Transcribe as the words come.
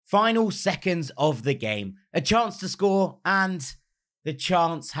Final seconds of the game, a chance to score, and the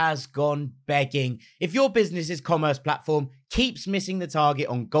chance has gone begging. If your business's commerce platform keeps missing the target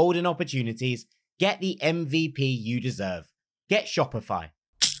on golden opportunities, get the MVP you deserve. Get Shopify.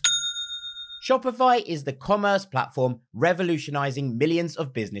 Shopify is the commerce platform revolutionizing millions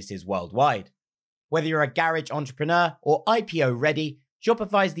of businesses worldwide. Whether you're a garage entrepreneur or IPO ready,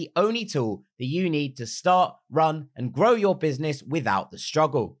 Shopify is the only tool that you need to start, run, and grow your business without the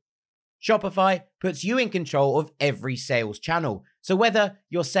struggle. Shopify puts you in control of every sales channel. So whether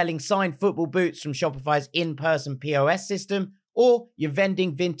you're selling signed football boots from Shopify's in-person POS system, or you're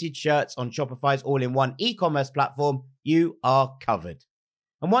vending vintage shirts on Shopify's all-in-one e-commerce platform, you are covered.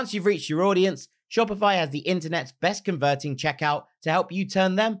 And once you've reached your audience, Shopify has the internet's best converting checkout to help you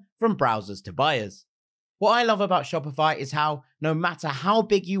turn them from browsers to buyers. What I love about Shopify is how, no matter how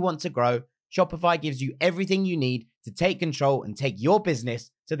big you want to grow, Shopify gives you everything you need to take control and take your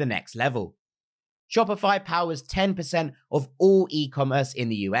business to the next level. Shopify powers 10% of all e-commerce in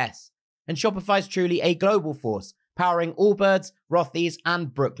the US. And Shopify is truly a global force, powering Allbirds, Rothy's, and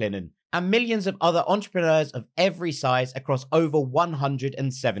Brooklinen, and millions of other entrepreneurs of every size across over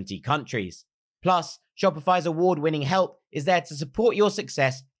 170 countries. Plus, Shopify's award-winning help is there to support your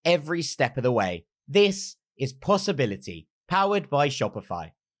success every step of the way. This is Possibility, powered by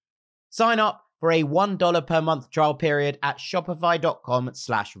Shopify. Sign up for a $1 per month trial period at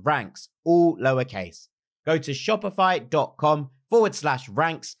shopify.com/ranks, all lowercase. Go to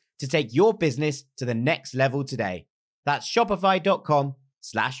shopify.com/ranks to take your business to the next level today. That's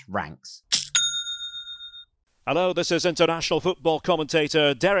shopify.com/ranks. Hello, this is international football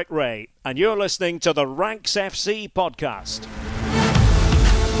commentator Derek Ray, and you're listening to the Ranks FC podcast.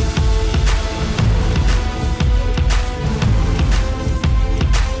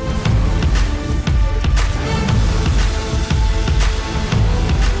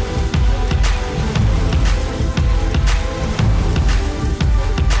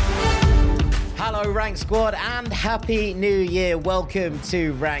 Rank Squad, and Happy New Year. Welcome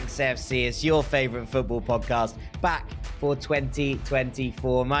to Ranks FC. It's your favourite football podcast back for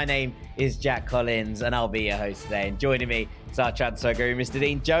 2024. My name is Jack Collins and I'll be your host today. And joining me is our transfer guru, Mr.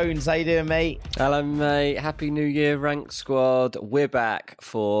 Dean Jones. How you doing, mate? Hello, mate. Happy New Year, Rank Squad. We're back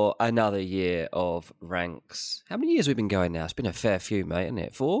for another year of Ranks. How many years have we been going now? It's been a fair few, mate, isn't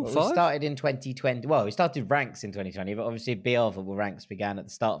it? 4, 5? We started in 2020. Well, we started Ranks in 2020, but obviously BR Football Ranks began at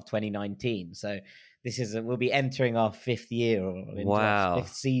the start of 2019. So we'll be entering our 5th year or into our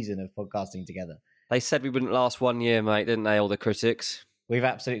 5th season of podcasting together. They said we wouldn't last 1 year, mate, didn't they, all the critics? We've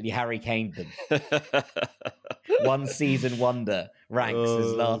absolutely Harry Kaned them. One season wonder. Ranks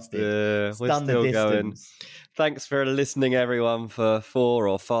has lasted. Yeah, it's we're done still the distance. Going. Thanks for listening, everyone, for 4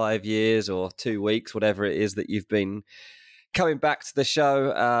 or 5 years or 2 weeks, whatever it is that you've been coming back to the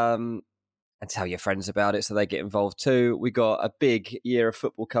show. And tell your friends about it so they get involved too. We got a big year of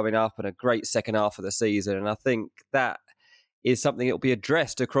football coming up and a great second half of the season. And I think that is something that will be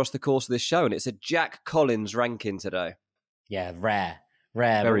addressed across the course of this show. And it's a Jack Collins ranking today. Yeah, rare.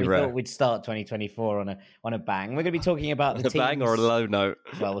 Very but we rare. thought we'd start 2024 on a bang. We're going to be talking about the teams. A bang or a low note?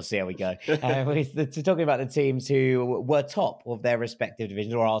 Well, we'll see how we go. We're talking about the teams who were top of their respective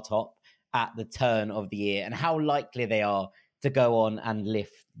divisions or are top at the turn of the year and how likely they are to go on and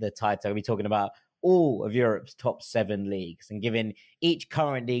lift the title. We'll be talking about all of Europe's top 7 leagues and giving each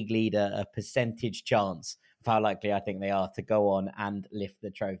current league leader a percentage chance of how likely I think they are to go on and lift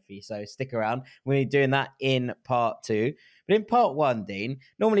the trophy. So stick around. We're doing that in part 2. But in part 1, Dean,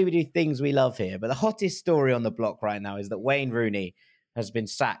 normally we do things we love here, but the hottest story on the block right now is that Wayne Rooney has been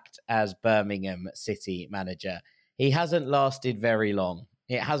sacked as Birmingham City manager. He hasn't lasted very long.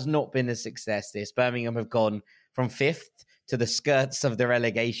 It has not been a success, this. Birmingham have gone from 5th to the skirts of the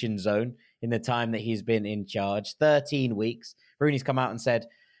relegation zone in the time that he's been in charge. 13 weeks. Rooney's come out and said,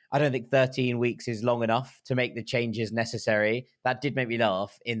 I don't think 13 weeks is long enough to make the changes necessary. That did make me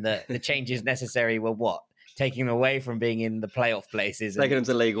laugh in that the changes necessary were what? Taking them away from being in the playoff places. Taking them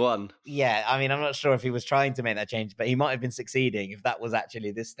to League One. Yeah, I mean, I'm not sure if he was trying to make that change, but he might have been succeeding if that was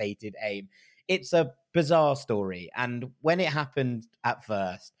actually the stated aim. It's a bizarre story. And when it happened at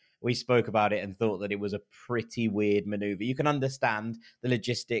first, we spoke about it and thought that it was a pretty weird maneuver. You can understand the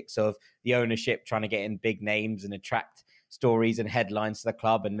logistics of the ownership trying to get in big names and attract stories and headlines to the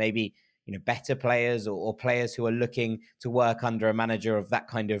club, and maybe, you know, better players or players who are looking to work under a manager of that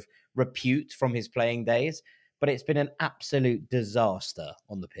kind of repute from his playing days. But it's been an absolute disaster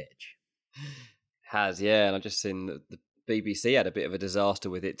on the pitch. Has, yeah. And I've just seen that the BBC had a bit of a disaster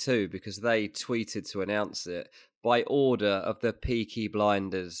with it too, because they tweeted to announce it by order of the Peaky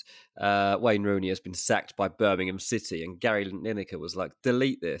Blinders, Wayne Rooney has been sacked by Birmingham City, and Gary Lineker was like,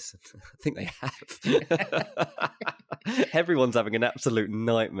 delete this. I think they have. Everyone's having an absolute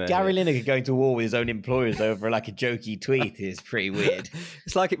nightmare. Gary Lineker going to war with his own employers over like a jokey tweet is pretty weird.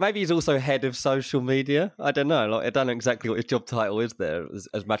 It's like maybe he's also head of social media. I don't know. Like, I don't know exactly what his job title is there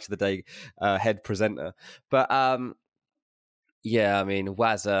as Match of the Day head presenter. But yeah, I mean,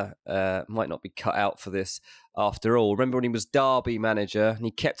 Wazza might not be cut out for this after all. Remember when he was Derby manager and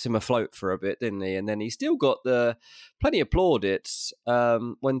he kept him afloat for a bit, didn't he? And then he still got the plenty of plaudits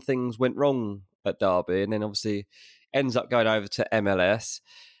when things went wrong at Derby, and then obviously ends up going over to MLS.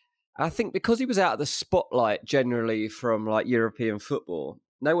 I think because he was out of the spotlight generally from like European football,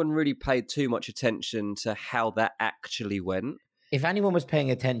 no one really paid too much attention to how that actually went. If anyone was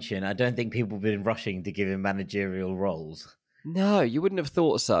paying attention, I don't think people have been rushing to give him managerial roles. No, you wouldn't have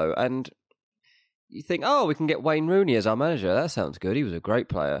thought so. And you think, oh, we can get Wayne Rooney as our manager. That sounds good. He was a great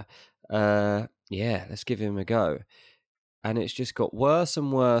player. Yeah, let's give him a go. And it's just got worse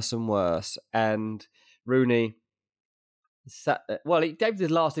and worse and worse. And Rooney, he gave his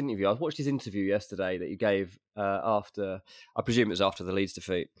last interview. I watched his interview yesterday that he gave after, I presume it was after the Leeds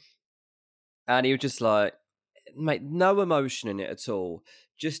defeat. And he was just like, mate, no emotion in it at all.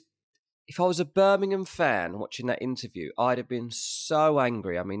 Just, if I was a Birmingham fan watching that interview, I'd have been so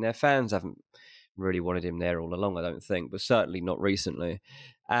angry. I mean, their fans haven't really wanted him there all along, I don't think, but certainly not recently.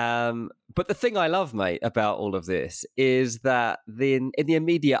 But the thing I love, mate, about all of this is that in the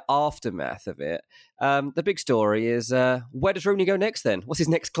immediate aftermath of it, the big story is where does Rooney go next then? What's his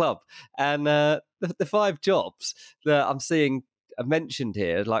next club? And the 5 jobs that I'm seeing mentioned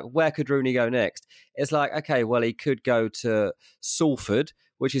here, like where could Rooney go next? It's like, okay, well, he could go to Salford,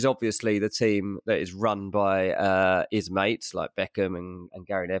 which is obviously the team that is run by his mates like Beckham and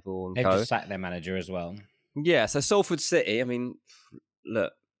Gary Neville and They've co. just sacked their manager as well. Yeah, so Salford City, I mean,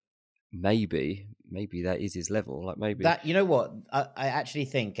 look, maybe that is his level. Like maybe that, you know what? I actually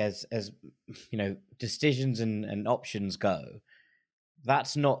think as you know, decisions and options go,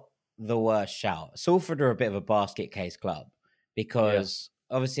 that's not the worst shout. Salford are a bit of a basket case club because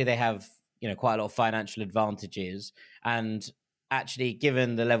obviously they have, you know, quite a lot of financial advantages, and actually,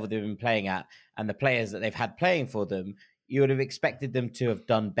 given the level they've been playing at and the players that they've had playing for them, you would have expected them to have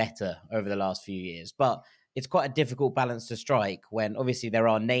done better over the last few years. But it's quite a difficult balance to strike when obviously there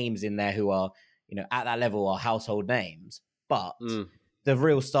are names in there who are, you know, at that level are household names. But the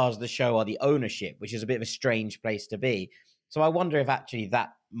real stars of the show are the ownership, which is a bit of a strange place to be. So I wonder if actually that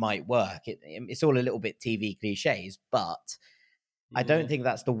might work. It's all a little bit TV cliches, but I don't think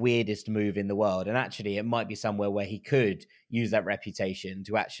that's the weirdest move in the world. And actually, it might be somewhere where he could use that reputation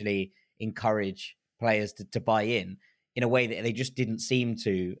to actually encourage players to buy in a way that they just didn't seem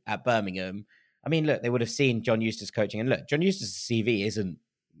to at Birmingham. I mean, look, they would have seen John Eustace coaching. And look, John Eustace's CV isn't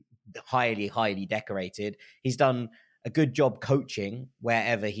highly, highly decorated. He's done a good job coaching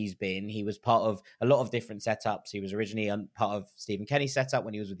wherever he's been. He was part of a lot of different setups. He was originally part of Stephen Kenny's setup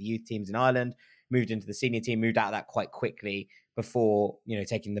when he was with the youth teams in Ireland, moved into the senior team, moved out of that quite quickly before, you know,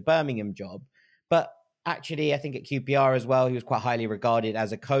 taking the Birmingham job. But actually, I think at QPR as well, he was quite highly regarded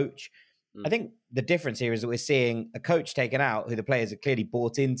as a coach. I think the difference here is that we're seeing a coach taken out who the players have clearly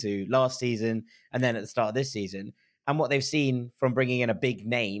bought into last season and then at the start of this season. And what they've seen from bringing in a big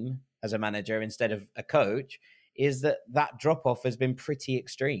name as a manager instead of a coach is that drop-off has been pretty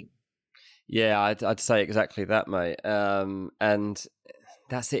extreme. Yeah, I'd say exactly that, mate. And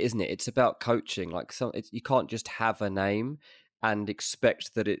that's it, isn't it? It's about coaching. Like, you can't just have a name and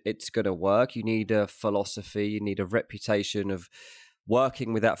expect that it's going to work. You need a philosophy. You need a reputation of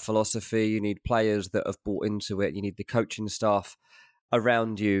working with that philosophy. You need players that have bought into it. You need the coaching staff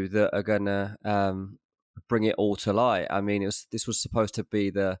around you that are going to bring it all to light. I mean, this was supposed to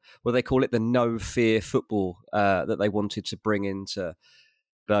be they call it the no fear football that they wanted to bring into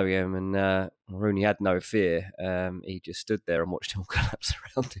Birmingham, and Rooney had no fear. He just stood there and watched it all collapse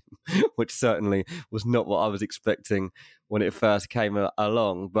around him, which certainly was not what I was expecting when it first came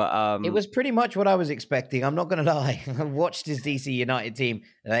along. But it was pretty much what I was expecting. I'm not going to lie. I watched his DC United team.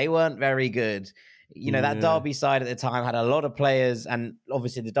 They weren't very good. You know, that Derby side at the time had a lot of players, and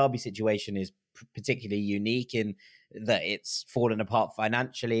obviously the Derby situation is particularly unique in that it's fallen apart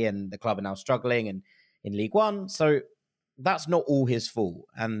financially and the club are now struggling and in League One. So that's not all his fault,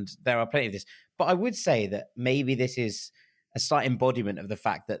 and there are plenty of this. But I would say that maybe this is a slight embodiment of the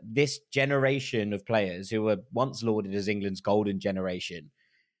fact that this generation of players who were once lauded as England's golden generation,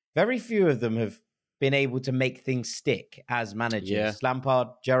 very few of them have been able to make things stick as managers. Yeah. Lampard,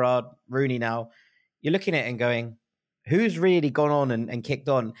 Gerrard, Rooney now. You're looking at it and going, who's really gone on and kicked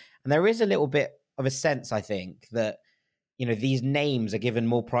on? And there is a little bit of a sense, I think, that, these names are given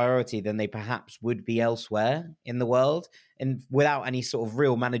more priority than they perhaps would be elsewhere in the world, and without any sort of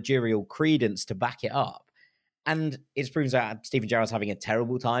real managerial credence to back it up. And it's proven that Steven Gerrard's having a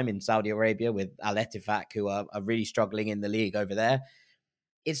terrible time in Saudi Arabia with Al Ettifaq, who are really struggling in the league over there.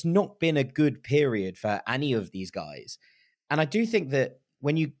 It's not been a good period for any of these guys. And I do think that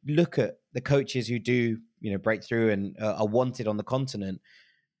when you look at the coaches who do, break through and are wanted on the continent,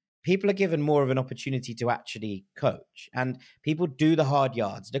 people are given more of an opportunity to actually coach, and people do the hard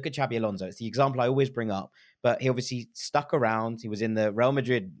yards. Look at Xabi Alonso. It's the example I always bring up, but he obviously stuck around. He was in the Real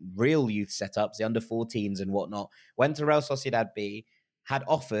Madrid real youth setups, the under 14s and whatnot, went to Real Sociedad B, had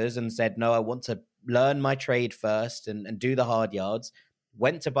offers and said, no, I want to learn my trade first and do the hard yards.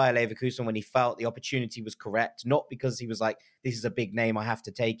 Went to Bayer Leverkusen when he felt the opportunity was correct, not because he was like, this is a big name, I have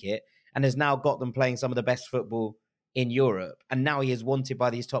to take it, and has now got them playing some of the best football in Europe. And now he is wanted by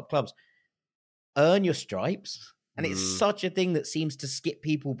these top clubs. Earn your stripes. And it's such a thing that seems to skip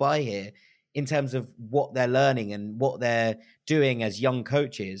people by here in terms of what they're learning and what they're doing as young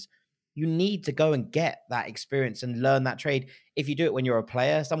coaches. You need to go and get that experience and learn that trade. If you do it when you're a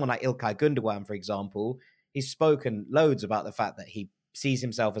player, someone like Ilkay Gundogan, for example, he's spoken loads about the fact that he sees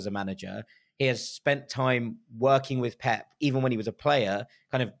himself as a manager. He has spent time working with Pep, even when he was a player,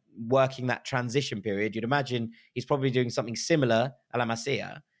 kind of working that transition period. You'd imagine he's probably doing something similar a la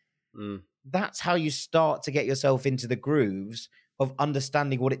Masia. That's how you start to get yourself into the grooves of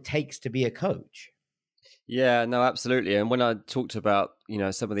understanding what it takes to be a coach. Yeah, no, absolutely. And when I talked about,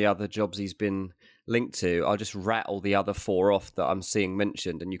 some of the other jobs he's been linked to, I'll just rattle the other 4 off that I'm seeing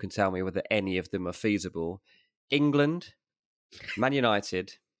mentioned, and you can tell me whether any of them are feasible. England, Man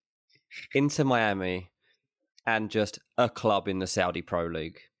United, Inter Miami, and just a club in the Saudi Pro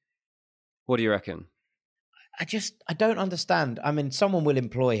League. What do you reckon? I don't understand. I mean, someone will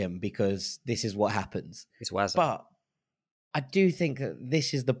employ him because this is what happens. It's Wazza. But I do think that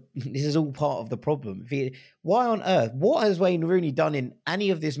this is all part of the problem. Why on earth? What has Wayne Rooney done in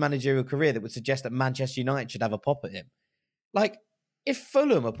any of this managerial career that would suggest that Manchester United should have a pop at him? Like, if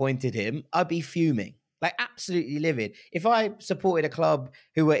Fulham appointed him, I'd be fuming. Like, absolutely livid. If I supported a club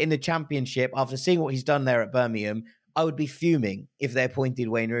who were in the Championship after seeing what he's done there at Birmingham, I would be fuming if they appointed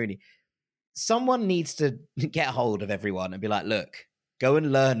Wayne Rooney. Someone needs to get hold of everyone and be like, look, go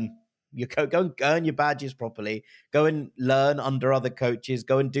and learn. Go and earn your badges properly. Go and learn under other coaches.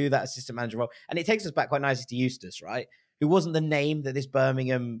 Go and do that assistant manager role. And it takes us back quite nicely to Eustace, right? Who wasn't the name that this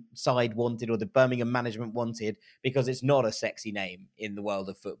Birmingham side wanted or the Birmingham management wanted, because it's not a sexy name in the world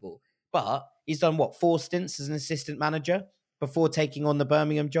of football. But he's done, 4 stints as an assistant manager before taking on the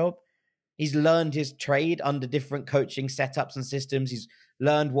Birmingham job. He's learned his trade under different coaching setups and systems. He's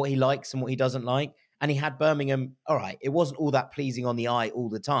learned what he likes and what he doesn't like. And he had Birmingham, all right, it wasn't all that pleasing on the eye all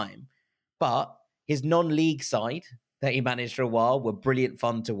the time. But his non-league side that he managed for a while were brilliant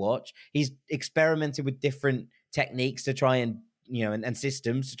fun to watch. He's experimented with different techniques to try and, and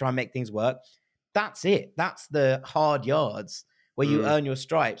systems to try and make things work. That's it. That's the hard yards where you earn your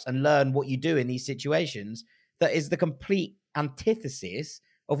stripes and learn what you do in these situations. That is the complete antithesis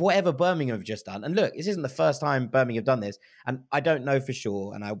of whatever Birmingham have just done. And look, this isn't the first time Birmingham have done this. And I don't know for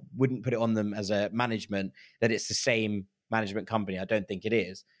sure, and I wouldn't put it on them as a management, that it's the same management company. I don't think it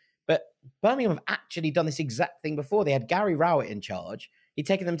is. But Birmingham have actually done this exact thing before. They had Gary Rowett in charge. He'd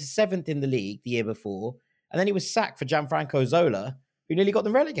taken them to 7th in the league the year before. And then he was sacked for Gianfranco Zola, who nearly got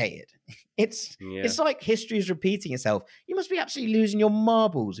them relegated. It's like history is repeating itself. You must be absolutely losing your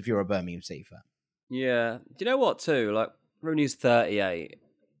marbles if you're a Birmingham City fan. Yeah. Do you know what, too? Like, Rooney's 38.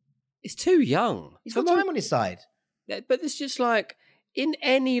 It's too young. He's got time on his side. Yeah, but it's just like, in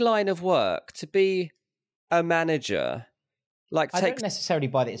any line of work, to be a manager... I don't necessarily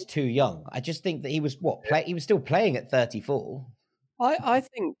buy that it's too young. I just think that he was he was still playing at 34. I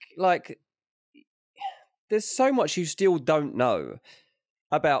think there's so much you still don't know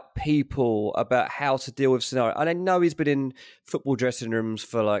about people, about how to deal with scenario. And I know he's been in football dressing rooms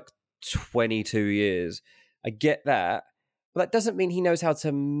for 22 years. I get that. But that doesn't mean he knows how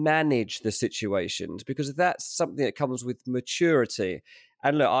to manage the situations, because that's something that comes with maturity.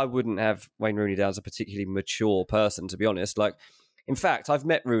 And look, I wouldn't have Wayne Rooney down as a particularly mature person, to be honest. In fact, I've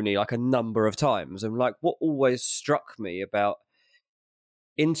met Rooney a number of times. And what always struck me about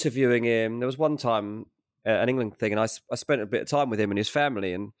interviewing him, there was one time, an England thing, and I spent a bit of time with him and his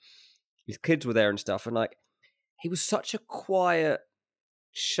family, and his kids were there and stuff. And he was such a quiet,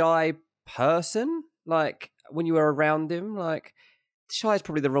 shy person. When you were around him, shy is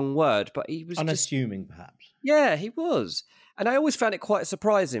probably the wrong word, but he was unassuming, perhaps. Yeah, he was. And I always found it quite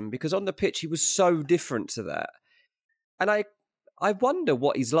surprising, because on the pitch, he was so different to that. And I I wonder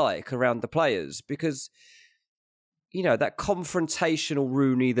what he's like around the players because, that confrontational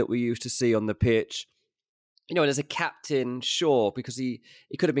Rooney that we used to see on the pitch, and as a captain, sure, because he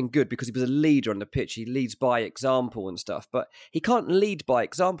could have been good because he was a leader on the pitch. He leads by example and stuff, but he can't lead by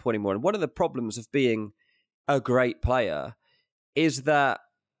example anymore. And one of the problems of being a great player is that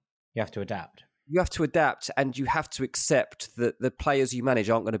you have to adapt. You have to adapt and you have to accept that the players you manage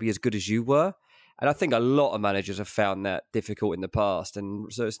aren't going to be as good as you were. And I think a lot of managers have found that difficult in the past.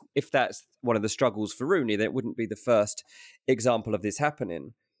 And so if that's one of the struggles for Rooney, then it wouldn't be the first example of this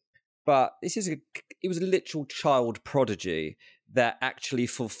happening. But he was a literal child prodigy that actually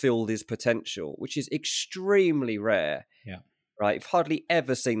fulfilled his potential, which is extremely rare. Yeah. Right? I've hardly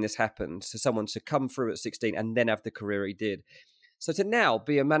ever seen this happen to someone to come through at 16 and then have the career he did. So to now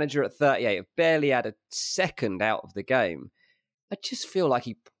be a manager at 38, have barely had a second out of the game, I just feel like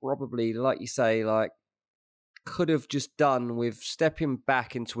he probably, like you say, could have just done with stepping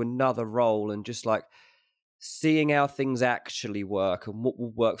back into another role and just seeing how things actually work and what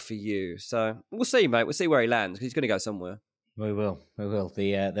will work for you. So we'll see, mate. We'll see where he lands because he's going to go somewhere. We will.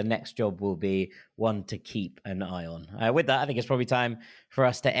 The next job will be one to keep an eye on. With that, I think it's probably time for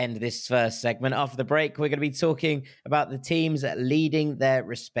us to end this first segment. After the break, we're going to be talking about the teams leading their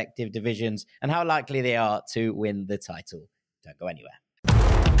respective divisions and how likely they are to win the title. Don't go anywhere.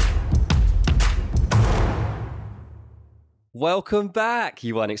 Welcome back.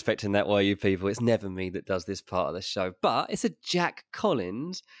 You weren't expecting that, were you, people? It's never me that does this part of the show, but it's a Jack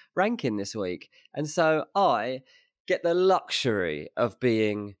Collins ranking this week. And so I get the luxury of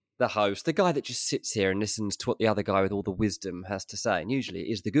being the host, the guy that just sits here and listens to what the other guy with all the wisdom has to say. And usually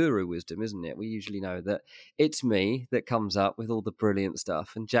it is the guru wisdom, isn't it? We usually know that it's me that comes up with all the brilliant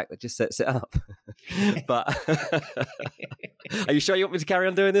stuff and Jack that just sets it up. But are you sure you want me to carry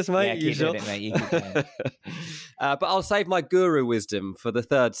on doing this, mate? Yeah, keep doing it, mate. You keep doing it. But I'll save my guru wisdom for the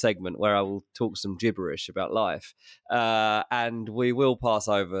third segment where I will talk some gibberish about life. And we will pass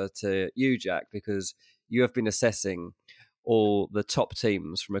over to you, Jack, because you have been assessing all the top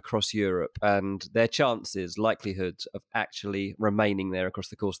teams from across Europe and their chances, likelihood of actually remaining there across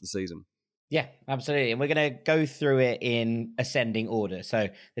the course of the season. Yeah, absolutely. And we're going to go through it in ascending order. So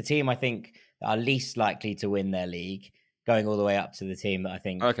the team I think that are least likely to win their league, going all the way up to the team that I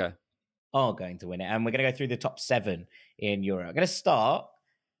think are going to win it. And we're going to go through the top 7 in Europe. I'm going to start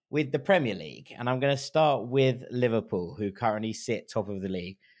with the Premier League, and I'm going to start with Liverpool, who currently sit top of the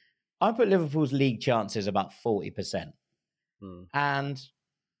league. I put Liverpool's league chances about 40%. And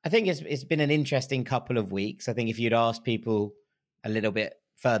I think it's been an interesting couple of weeks. I think if you'd asked people a little bit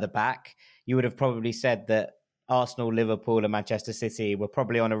further back, you would have probably said that Arsenal, Liverpool and Manchester City were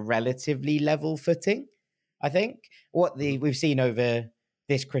probably on a relatively level footing. I think what we've seen over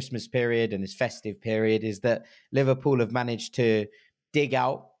this Christmas period and this festive period is that Liverpool have managed to dig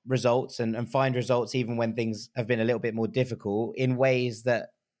out results and find results even when things have been a little bit more difficult in ways that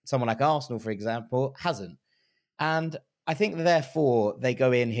someone like Arsenal, for example, hasn't. And I think therefore they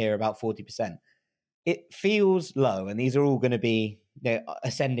go in here about 40%. It feels low, and these are all going to be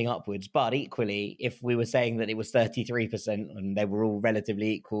ascending upwards. But equally, if we were saying that it was 33% and they were all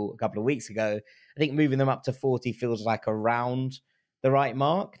relatively equal a couple of weeks ago, I think moving them up to 40 feels like around the right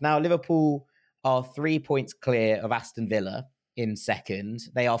mark. Now, Liverpool are 3 points clear of Aston Villa in second.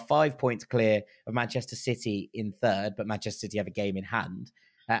 They are 5 points clear of Manchester City in third, but Manchester City have a game in hand.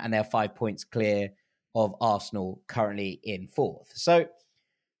 And they are 5 points clear of Arsenal currently in fourth. So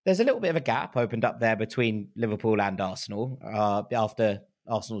there's a little bit of a gap opened up there between Liverpool and Arsenal after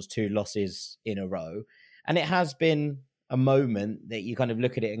Arsenal's 2 losses in a row. And it has been a moment that you kind of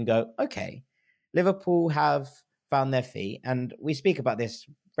look at it and go, okay, Liverpool have found their feet. And we speak about this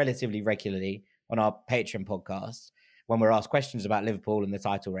relatively regularly on our Patreon podcast when we're asked questions about Liverpool and the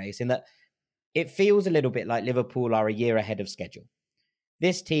title race, in that it feels a little bit like Liverpool are a year ahead of schedule.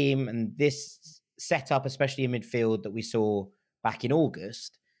 This team and this setup, especially in midfield that we saw back in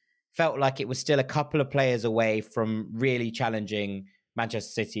August, felt like it was still a couple of players away from really challenging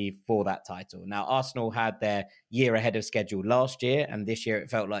Manchester City for that title. Now, Arsenal had their year ahead of schedule last year, and this year it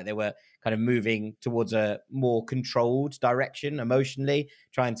felt like they were kind of moving towards a more controlled direction emotionally,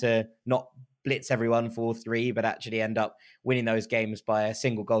 trying to not blitz everyone 4-3, but actually end up winning those games by a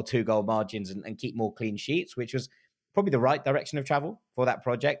single goal, 2 goal margins and keep more clean sheets, which was probably the right direction of travel for that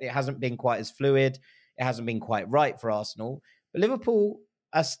project. It hasn't been quite as fluid. It hasn't been quite right for Arsenal. But Liverpool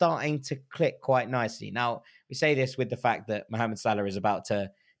are starting to click quite nicely. Now, we say this with the fact that Mohamed Salah is about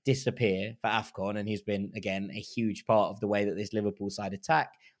to disappear for AFCON, and he's been, again, a huge part of the way that this Liverpool side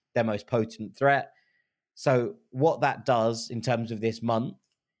attack, their most potent threat. So what that does in terms of this month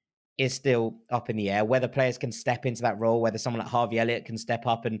is still up in the air. Whether players can step into that role, whether someone like Harvey Elliott can step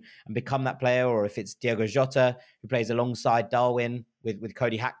up and become that player, or if it's Diogo Jota who plays alongside Darwin with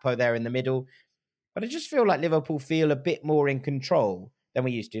Cody Gakpo there in the middle. But I just feel like Liverpool feel a bit more in control than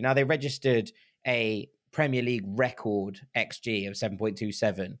we used to. Now, they registered a Premier League record XG of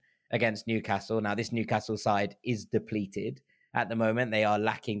 7.27 against Newcastle. Now, this Newcastle side is depleted at the moment. They are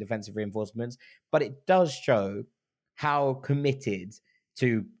lacking defensive reinforcements, but it does show how committed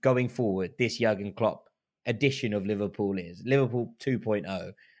to going forward this Jurgen Klopp edition of Liverpool is. Liverpool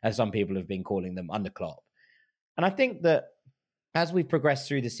 2.0, as some people have been calling them under Klopp. And I think that as we progress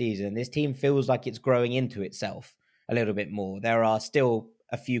through the season, this team feels like it's growing into itself a little bit more. There are still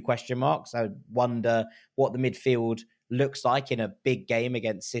a few question marks. I wonder what the midfield looks like in a big game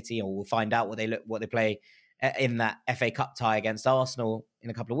against City, or we'll find out what they play in that FA Cup tie against Arsenal in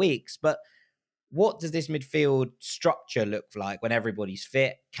a couple of weeks. But what does this midfield structure look like when everybody's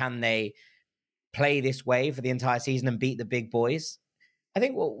fit? Can they play this way for the entire season and beat the big boys? I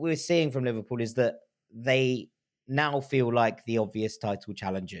think what we're seeing from Liverpool is that they now feel like the obvious title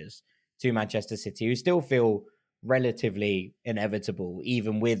challengers to Manchester City, who still feel relatively inevitable,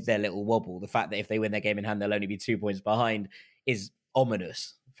 even with their little wobble. The fact that if they win their game in hand, they'll only be 2 points behind is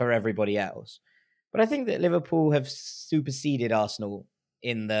ominous for everybody else. But I think that Liverpool have superseded Arsenal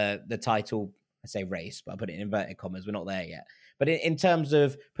in the title, I say race, but I put it in inverted commas. We're not there yet. But in terms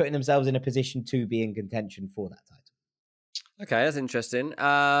of putting themselves in a position to be in contention for that title. Okay, that's interesting.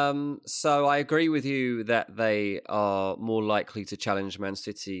 So I agree with you that they are more likely to challenge Man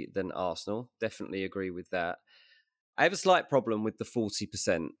City than Arsenal. Definitely agree with that. I have a slight problem with the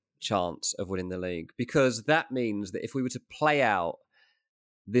 40% chance of winning the league, because that means that if we were to play out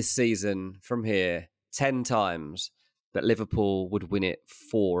this season from here 10 times, that Liverpool would win it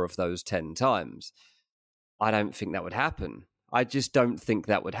 4 of those 10 times. I don't think that would happen. I just don't think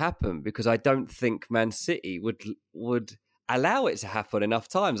that would happen, because I don't think Man City would allow it to happen enough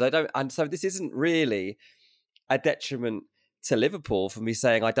times. And so this isn't really a detriment to Liverpool for me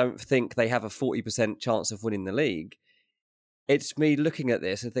saying I don't think they have a 40% chance of winning the league. It's me looking at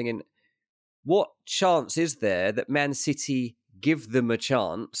this and thinking, what chance is there that Man City give them a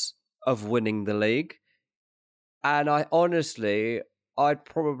chance of winning the league? And I'd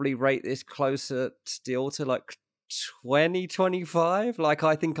probably rate this closer still to like 20, 25. Like,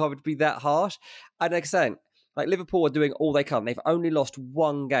 I think I would be that harsh. And like I said, like, Liverpool are doing all they can. They've only lost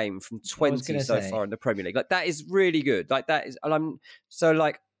 1 game from 20 so far in the Premier League. Like, that is really good. Like, that is, and I'm so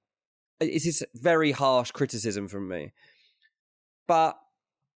like, it is very harsh criticism from me. But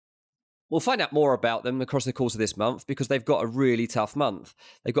we'll find out more about them across the course of this month, because they've got a really tough month.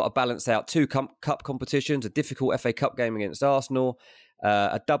 They've got to balance out 2 cup competitions, a difficult FA Cup game against Arsenal,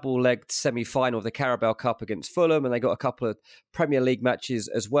 a double-legged semi-final of the Carabao Cup against Fulham, and they got a couple of Premier League matches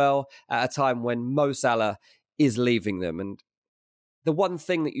as well at a time when Mo Salah is leaving them. And the one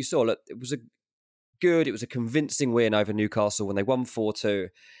thing that you saw, look, it was a convincing win over Newcastle when they won 4-2.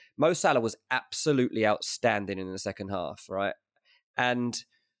 Mo Salah was absolutely outstanding in the second half, right? And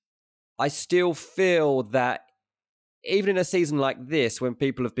I still feel that even in a season like this, when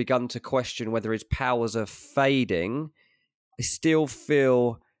people have begun to question whether his powers are fading, I still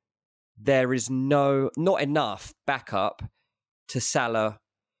feel there is not enough backup to Salah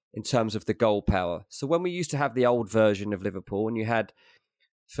in terms of the goal power. So when we used to have the old version of Liverpool and you had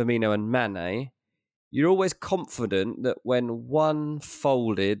Firmino and Mane, you're always confident that when one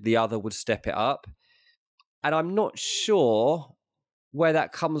folded, the other would step it up. And I'm not sure where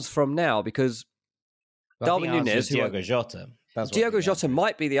that comes from now, because Darwin Núñez, Diogo Jota. Diogo Jota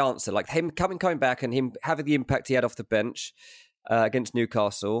might be the answer. Like, him coming back and him having the impact he had off the bench against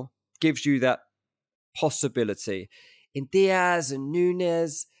Newcastle gives you that possibility. In Diaz and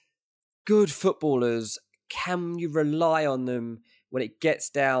Núñez, good footballers, can you rely on them when it gets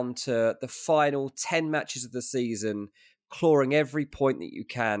down to the final 10 matches of the season, clawing every point that you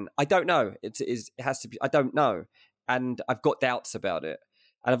can? I don't know. It has to be. I don't know. And I've got doubts about it.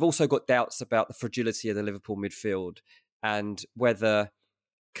 And I've also got doubts about the fragility of the Liverpool midfield and whether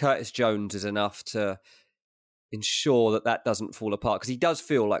Curtis Jones is enough to ensure that doesn't fall apart. Because he does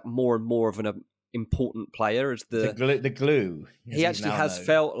feel like more and more of an important player as the glue. He actually has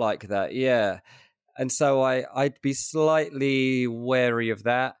felt like that, yeah. And so I'd be slightly wary of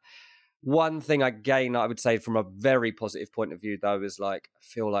that. One thing, again, I would say from a very positive point of view, though, is like, I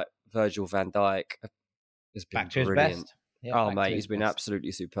feel like Virgil van Dijk has been brilliant. Yeah, mate, he's been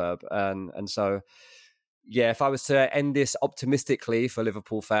absolutely superb. And so, yeah, if I was to end this optimistically for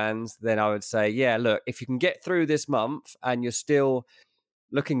Liverpool fans, then I would say, yeah, look, if you can get through this month and you're still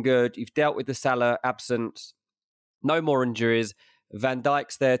looking good, you've dealt with the Salah absence, no more injuries, Van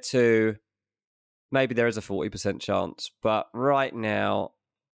Dijk's there too. Maybe there is a 40% chance, but right now,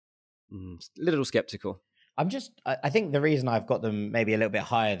 a little skeptical. I think the reason I've got them maybe a little bit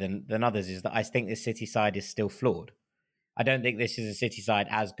higher than others is that I think this City side is still flawed. I don't think this is a City side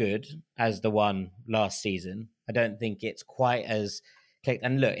as good as the one last season. I don't think it's quite as clicked.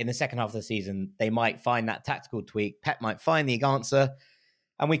 And look, in the second half of the season, they might find that tactical tweak. Pep might find the answer,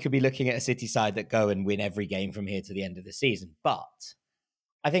 and we could be looking at a City side that go and win every game from here to the end of the season. But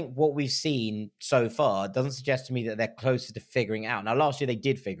I think what we've seen so far doesn't suggest to me that they're closer to figuring it out. Now, last year they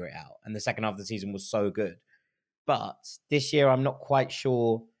did figure it out, and the second half of the season was so good. But this year, I'm not quite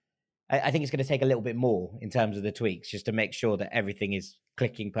sure. I think it's going to take a little bit more in terms of the tweaks, just to make sure that everything is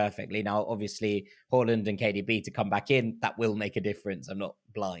clicking perfectly. Now, obviously, Haaland and KDB to come back in, that will make a difference. I'm not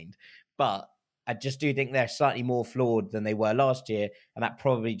blind. But I just do think they're slightly more flawed than they were last year, and that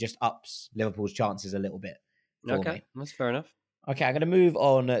probably just ups Liverpool's chances a little bit. Okay, that's fair enough. Okay, I'm going to move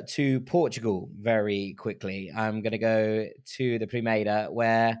on to Portugal very quickly. I'm going to go to the Primeira,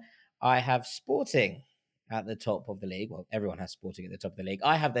 where I have Sporting at the top of the league. Well, everyone has Sporting at the top of the league.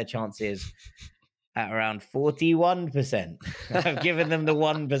 I have their chances at around 41%. I've given them the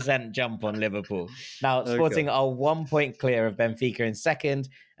 1% jump on Liverpool. Now, Sporting are 1 point clear of Benfica in second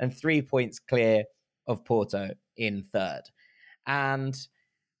and 3 points clear of Porto in third. And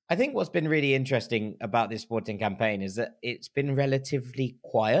I think what's been really interesting about this Sporting campaign is that it's been relatively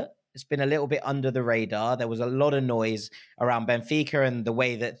quiet. It's been a little bit under the radar. There was a lot of noise around Benfica and the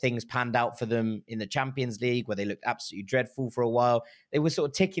way that things panned out for them in the Champions League, where they looked absolutely dreadful for a while. They were sort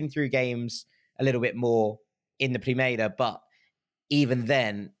of ticking through games a little bit more in the Primeira, but even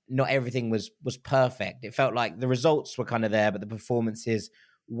then, not everything was perfect. It felt like the results were kind of there, but the performances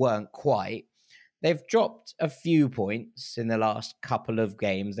weren't quite. They've dropped a few points in the last couple of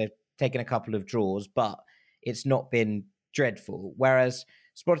games. They've taken a couple of draws, but it's not been dreadful. Whereas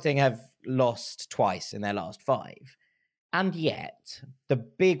Sporting have lost twice in their last 5. And yet, the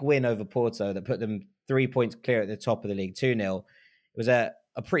big win over Porto that put them 3 points clear at the top of the league, 2-0, it was a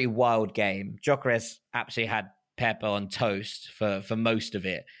pretty wild game. Gyökeres actually had Pepe on toast for most of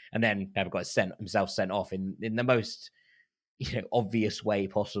it. And then Pepe got himself sent off in the most obvious way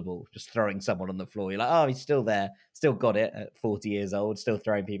possible, just throwing someone on the floor. You're like, oh, he's still there, still got it at 40 years old, still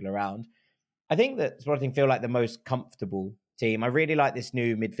throwing people around. I think that Sporting feel like the most comfortable team. I really like this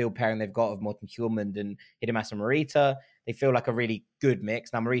new midfield pairing they've got of Morten Hjulmand and Hidemasa Morita. They feel like a really good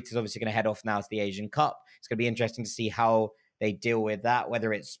mix. Now, Morita's obviously going to head off now to the Asian Cup. It's going to be interesting to see how they deal with that,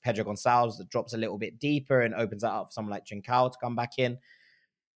 whether it's Pedro Gonçalves that drops a little bit deeper and opens that up for someone like Trincao to come back in.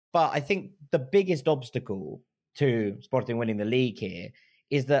 But I think the biggest obstacle to Sporting winning the league here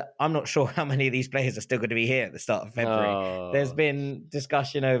is that I'm not sure how many of these players are still going to be here at the start of February. There's been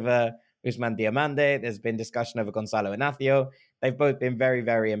discussion over Usman Diamande. There's been discussion over Gonzalo Inacio. They've both been very,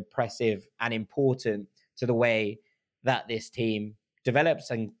 very impressive and important to the way that this team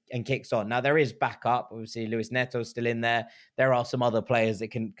develops and kicks on. Now, there is backup. Obviously, Luis Neto's still in there. There are some other players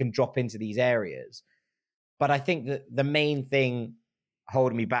that can drop into these areas. But I think that the main thing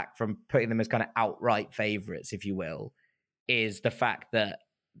holding me back from putting them as kind of outright favourites, if you will, is the fact that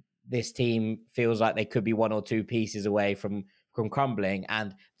this team feels like they could be 1 or 2 pieces away from crumbling,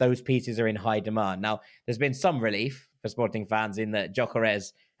 and those pieces are in high demand. Now, there's been some relief for Sporting fans in that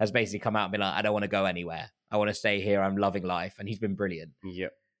Gyökeres has basically come out and been like, I don't want to go anywhere. I want to stay here. I'm loving life. And he's been brilliant.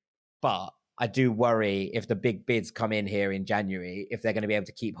 Yep. But I do worry if the big bids come in here in January, if they're going to be able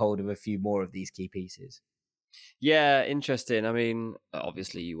to keep hold of a few more of these key pieces. Yeah, interesting. I mean,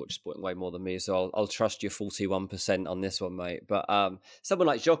 obviously you watch Sporting way more than me, so I'll trust your 41% on this one, mate. But someone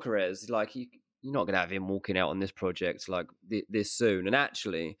like Gyökeres, like you're not going to have him walking out on this project like this soon. And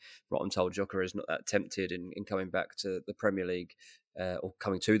actually, what I'm told, Gyökeres is not that tempted in coming back to the Premier League, or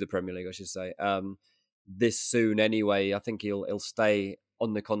coming to the Premier League, I should say, this soon anyway. I think he'll stay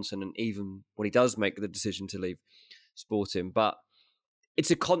on the continent even when he does make the decision to leave Sporting. But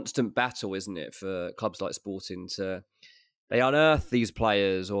it's a constant battle, isn't it, for clubs like Sporting they unearth these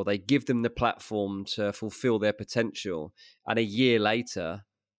players or they give them the platform to fulfill their potential. And a year later,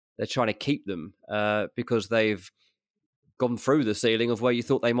 they're trying to keep them because they've gone through the ceiling of where you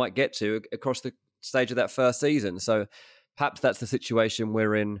thought they might get to across the stage of that first season. So perhaps that's the situation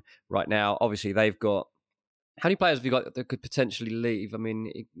we're in right now. Obviously, they've got... How many players have you got that could potentially leave? I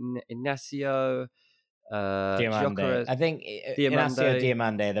mean, Inacio... Diamande. I think Inacio,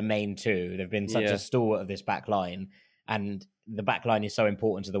 Diamande, the main two. They've been such a stalwart of this back line, and the back line is so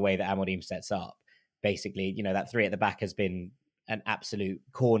important to the way that Amorim sets up. Basically, that 3 at the back has been an absolute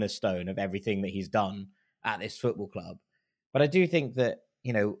cornerstone of everything that he's done at this football club. But I do think that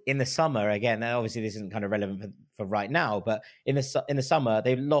in the summer, again, obviously this isn't kind of relevant for right now, but in the summer,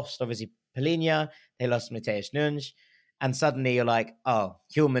 they lost, obviously, Palhinha, they lost Matheus Nunes, and suddenly you're like, oh,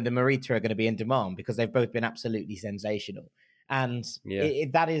 Hjulmand and Morita are going to be in demand because they've both been absolutely sensational. And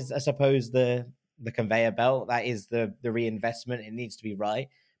that is, I suppose, the conveyor belt. That is the reinvestment. It needs to be right.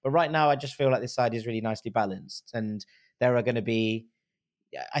 But right now, I just feel like this side is really nicely balanced. And there are going to be,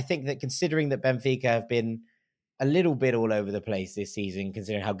 I think that considering that Benfica have been a little bit all over the place this season,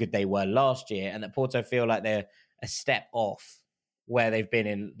 considering how good they were last year, and that Porto feel like they're a step off where they've been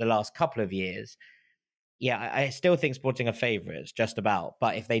in the last couple of years. Yeah, I still think Sporting are favourites, just about.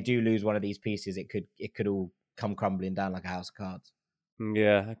 But if they do lose one of these pieces, it could all come crumbling down like a house of cards.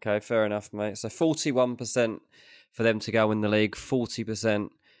 Yeah, okay, fair enough, mate. So 41% for them to go in the league, 40%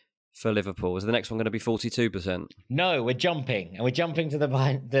 for Liverpool. Is the next one going to be 42%? No, we're jumping. And we're jumping to the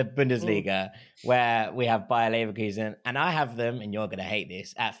Bundesliga, where we have Bayer Leverkusen. And I have them, and you're going to hate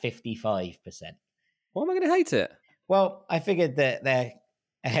this, at 55%. Why am I going to hate it? Well, I figured that they're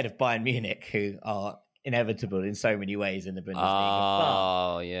ahead of Bayern Munich, who are inevitable in so many ways in the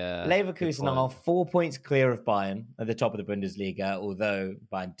Bundesliga. Oh, yeah. Leverkusen are 4 points clear of Bayern at the top of the Bundesliga, although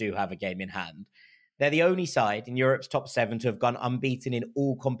Bayern do have a game in hand. They're the only side in Europe's top 7 to have gone unbeaten in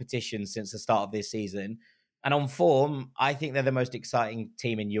all competitions since the start of this season. And on form, I think they're the most exciting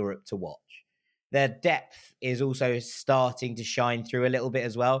team in Europe to watch. Their depth is also starting to shine through a little bit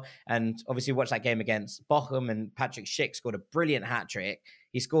as well. And obviously watch that game against Bochum, and Patrick Schick scored a brilliant hat-trick.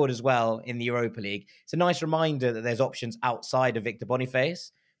 He scored as well in the Europa League. It's a nice reminder that there's options outside of Victor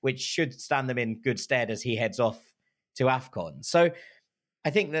Boniface, which should stand them in good stead as he heads off to AFCON. So I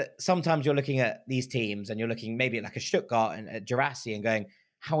think that sometimes you're looking at these teams and you're looking maybe at like a Stuttgart and at Girassi and going,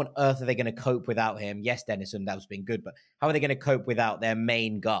 how on earth are they going to cope without him? Yes, Dennis Undav's been good, but how are they going to cope without their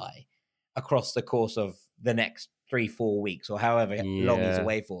main guy across the course of the next 3-4 weeks or however long he's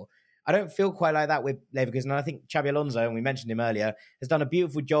away for? I don't feel quite like that with Leverkusen. And I think Xabi Alonso, and we mentioned him earlier, has done a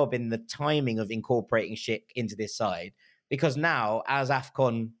beautiful job in the timing of incorporating Schick into this side. Because now, as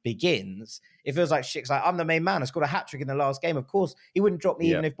AFCON begins, it feels like Schick's like, I'm the main man. I scored a hat-trick in the last game. Of course, he wouldn't drop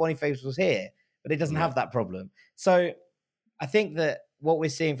me even if Boniface was here. But he doesn't have that problem. So I think that what we're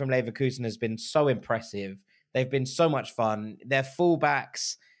seeing from Leverkusen has been so impressive. They've been so much fun. Their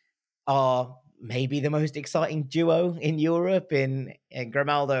fullbacks are maybe the most exciting duo in Europe in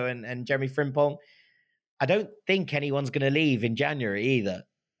Grimaldo and Jeremy Frimpong. I don't think anyone's going to leave in January either.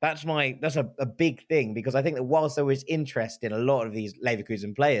 That's a big thing, because I think that whilst there was interest in a lot of these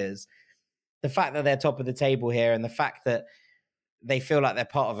Leverkusen players, the fact that they're top of the table here and the fact that they feel like they're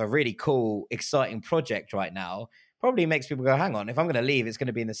part of a really cool, exciting project right now probably makes people go, hang on, if I'm going to leave, it's going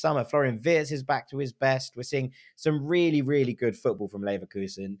to be in the summer. Florian Wirtz is back to his best. We're seeing some really, really good football from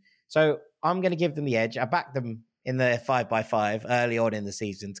Leverkusen. So I'm going to give them the edge. I backed them in the 5x5 early on in the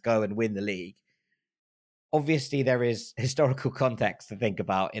season to go and win the league. Obviously, there is historical context to think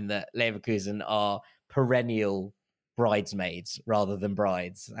about in that Leverkusen are perennial bridesmaids rather than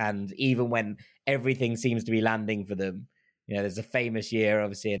brides. And even when everything seems to be landing for them, there's a famous year,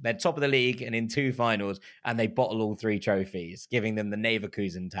 obviously, they're top of the league and in 2 finals, and they bottle all 3 trophies, giving them the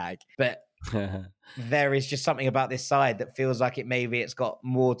Leverkusen tag. But there is just something about this side that feels like it's got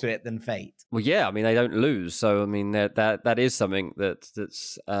more to it than fate. Well, yeah, I mean, they don't lose. So, I mean, that is something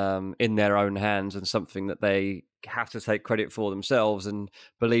that's in their own hands and something that they have to take credit for themselves and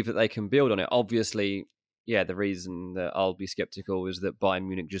believe that they can build on it. Obviously, yeah, the reason that I'll be sceptical is that Bayern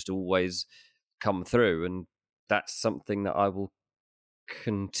Munich just always come through, and that's something that I will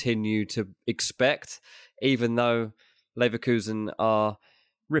continue to expect, even though Leverkusen are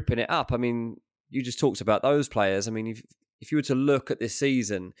ripping it up. I mean, you just talked about those players. I mean, if you were to look at this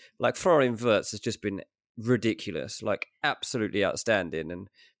season, like Florian Wirtz has just been ridiculous, like absolutely outstanding, and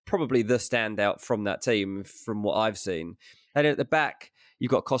probably the standout from that team from what I've seen. And at the back,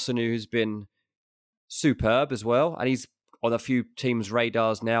 you've got Kosunu, who's been superb as well, and he's on a few teams'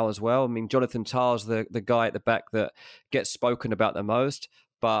 radars now as well. I mean, Jonathan Tah's the guy at the back that gets spoken about the most,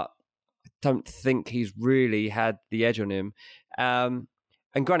 but I don't think he's really had the edge on him.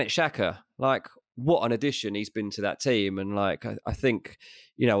 And Granit Xhaka, like, what an addition he's been to that team. And like, I think,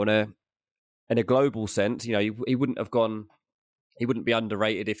 in a global sense, he wouldn't be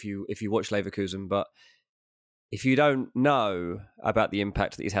underrated if you watch Leverkusen. But if you don't know about the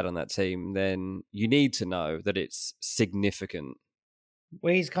impact that he's had on that team, then you need to know that it's significant.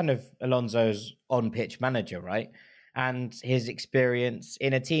 Well, he's kind of Alonso's on-pitch manager, right? And his experience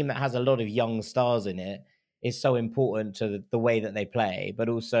in a team that has a lot of young stars in it is so important to the way that they play, but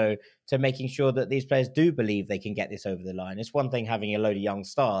also to making sure that these players do believe they can get this over the line. It's one thing having a load of young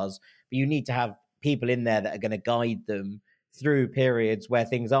stars, but you need to have people in there that are going to guide them through periods where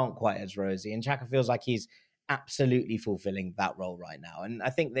things aren't quite as rosy. And Xhaka feels like he's absolutely fulfilling that role right now. And I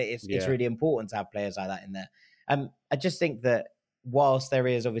think that it's really important to have players like that in there. I just think that whilst there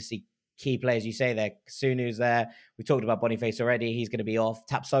is obviously key players, you say there, Sunu's there. We talked about Boniface already. He's going to be off.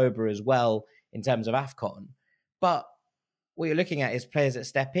 Tapsoba as well in terms of AFCON. But what you're looking at is players that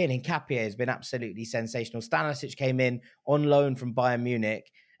step in. Nkapie has been absolutely sensational. Stanisic came in on loan from Bayern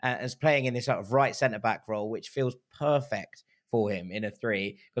Munich as playing in this sort of right centre-back role, which feels perfect for him in a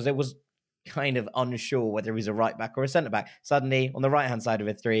 3, because it was kind of unsure whether he was a right back or a centre back. Suddenly, on the right-hand side of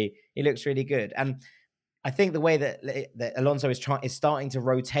a 3, he looks really good. And I think the way that Alonso is starting to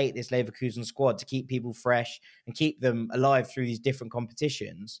rotate this Leverkusen squad to keep people fresh and keep them alive through these different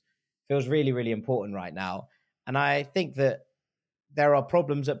competitions feels really, really important right now. And I think that there are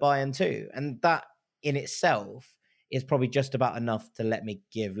problems at Bayern too. And that in itself is probably just about enough to let me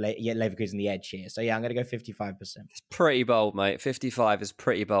give Leverkusen the edge here. So yeah, I'm going to go 55%. It's pretty bold, mate. 55 is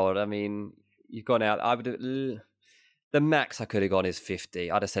pretty bold. I mean, you've gone out. The max I could have gone is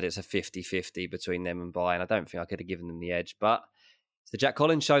 50. I'd have said it's a 50-50 between them and Bayern. I don't think I could have given them the edge, but it's the Jack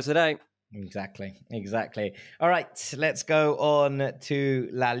Collins show today. Exactly. All right, let's go on to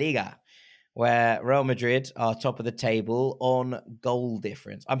La Liga, where Real Madrid are top of the table on goal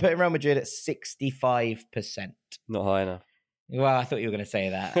difference. I'm putting Real Madrid at 65%. Not high enough. Well, I thought you were going to say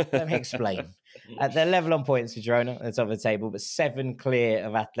that. Let me explain. They're level on points with Girona at the top of the table, but 7 clear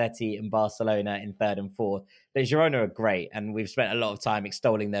of Atleti and Barcelona in 3rd and 4th. But Girona are great, and we've spent a lot of time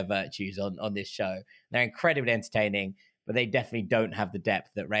extolling their virtues on this show. They're incredibly entertaining, but they definitely don't have the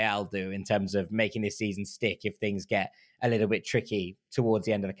depth that Real do in terms of making this season stick if things get a little bit tricky towards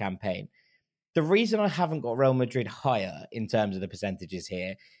the end of the campaign. The reason I haven't got Real Madrid higher in terms of the percentages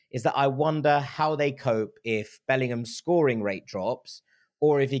here is that I wonder how they cope if Bellingham's scoring rate drops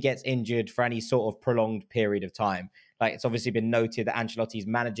or if he gets injured for any sort of prolonged period of time. Like, it's obviously been noted that Ancelotti's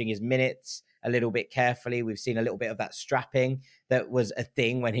managing his minutes a little bit carefully. We've seen a little bit of that strapping that was a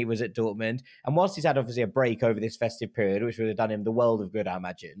thing when he was at Dortmund. And whilst he's had obviously a break over this festive period, which would have done him the world of good, I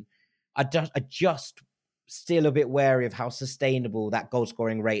imagine, I just still a bit wary of how sustainable that goal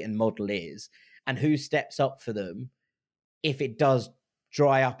scoring rate and model is and who steps up for them if it does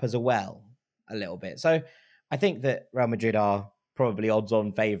dry up as a well a little bit. So I think that Real Madrid are probably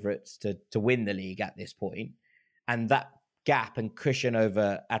odds-on favourites to win the league at this point. And that gap and cushion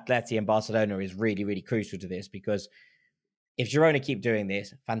over Atleti and Barcelona is really, really crucial to this, because if Girona keep doing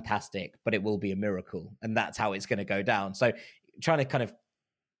this, fantastic, but it will be a miracle. And that's how it's going to go down. So trying to kind of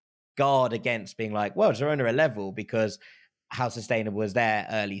guard against being like, well, Girona are level, because how sustainable is their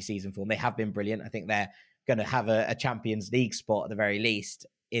early season form? They have been brilliant. I think they're going to have a Champions League spot at the very least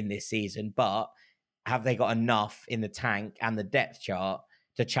in this season, but have they got enough in the tank and the depth chart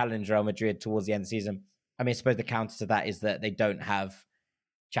to challenge Real Madrid towards the end of the season? I mean, I suppose the counter to that is that they don't have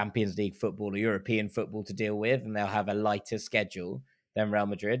Champions League football or European football to deal with, and they'll have a lighter schedule than Real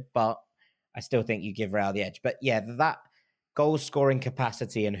Madrid, but I still think you give Real the edge. But yeah, that goal scoring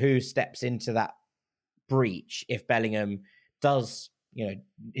capacity and who steps into that breach if Bellingham does,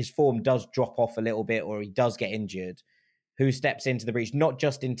 his form does drop off a little bit or he does get injured, who steps into the breach, not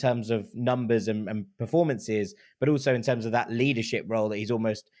just in terms of numbers and performances, but also in terms of that leadership role that he's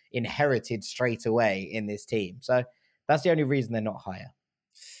almost inherited straight away in this team. So that's the only reason they're not higher.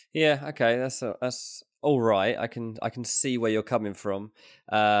 Yeah, okay, that's all right. I can see where you're coming from.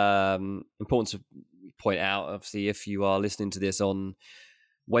 Important to point out, obviously, if you are listening to this on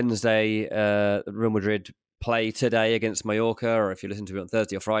Wednesday, Real Madrid play today against Mallorca, or if you listen to it on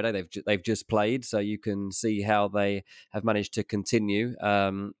Thursday or Friday, they've just played, so you can see how they have managed to continue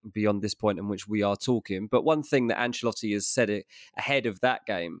beyond this point in which we are talking. But one thing that Ancelotti has said it ahead of that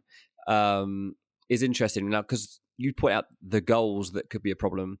game is interesting now, because you point out the goals that could be a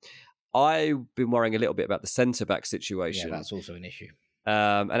problem. I've been worrying a little bit about the centre-back situation. Yeah, that's also an issue.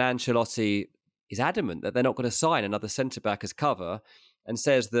 And Ancelotti is adamant that they're not going to sign another centre-back as cover, and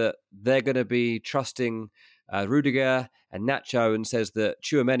says that they're going to be trusting Rudiger and Nacho, and says that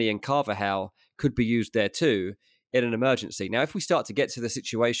Tchouaméni and Carvajal could be used there too in an emergency. Now, if we start to get to the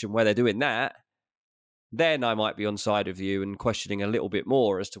situation where they're doing that, then I might be on side of you and questioning a little bit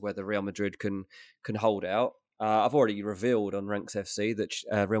more as to whether Real Madrid can hold out. I've already revealed on Ranks FC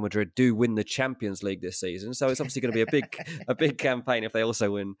that Real Madrid do win the Champions League this season, so it's obviously going to be a big campaign if they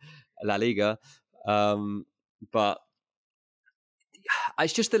also win La Liga. But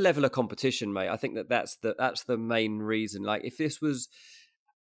it's just the level of competition, mate. I think that's the main reason. Like, if this was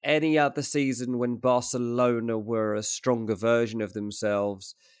any other season when Barcelona were a stronger version of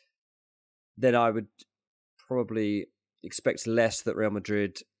themselves, then I would probably expect less that Real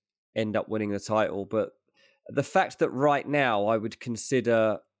Madrid end up winning the title. But the fact that right now I would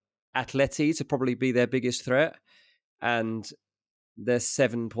consider Atleti to probably be their biggest threat, and they're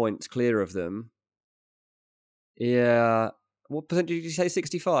 7 points clear of them. Yeah. What percent did you say?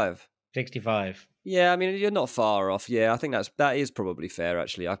 65? 65. Yeah, I mean, you're not far off. Yeah, I think that is probably fair,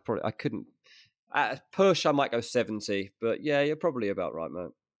 actually. I couldn't... At push, I might go 70, but yeah, you're probably about right,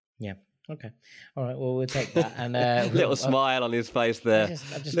 mate. Yeah. Okay. All right. Well, we'll take that. And little smile on his face there. I'm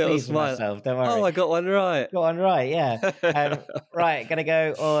just little pleased with myself. Don't worry. Oh, I got one right. Got one right. Yeah. Right. Going to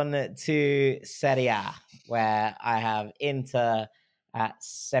go on to Serie A, where I have Inter at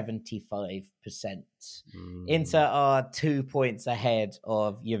 75%. Inter are 2 points ahead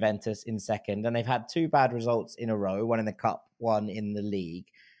of Juventus in second, and they've had two bad results in a row, one in the cup, one in the league.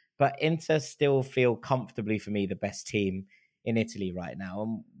 But Inter still feel comfortably, for me, the best team in Italy right now.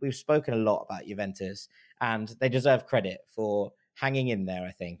 And we've spoken a lot about Juventus, and they deserve credit for hanging in there,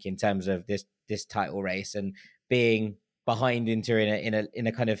 I think, in terms of this title race and being behind Inter in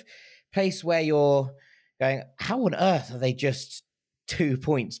a kind of place where you're going, how on earth are they just 2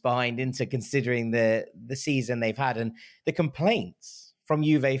 points behind Inter, considering the season they've had and the complaints from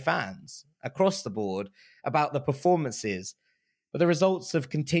Juve fans across the board about the performances? But the results have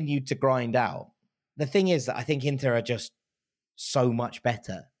continued to grind out. The thing is that I think Inter are just so much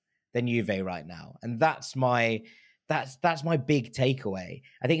better than Juve right now. And that's my big takeaway.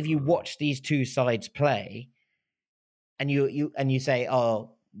 I think if you watch these two sides play and you say,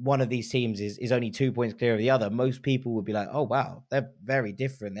 oh, one of these teams is only 2 points clear of the other, most people would be like, oh, wow, they're very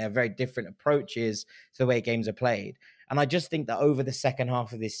different. They have very different approaches to the way games are played. And I just think that over the second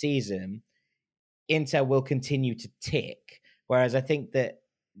half of this season, Inter will continue to tick. Whereas I think that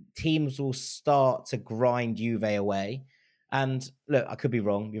teams will start to grind Juve away. And look, I could be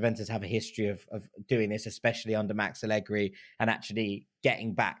wrong. Juventus have a history of doing this, especially under Max Allegri, and actually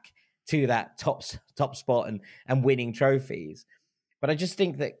getting back to that top spot and winning trophies. But I just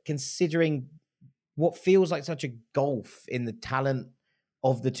think that considering what feels like such a gulf in the talent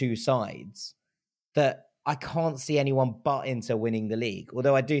of the two sides, that I can't see anyone but Inter winning the league.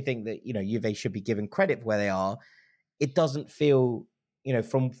 Although I do think that, Juve should be given credit for where they are. It doesn't feel,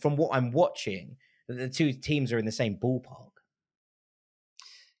 from what I'm watching, that the two teams are in the same ballpark.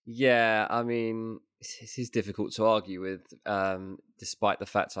 Yeah, I mean, it is difficult to argue with, despite the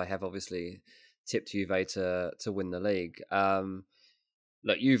fact I have obviously tipped Juve to win the league.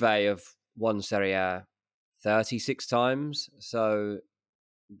 Look, Juve have won Serie A 36 times, so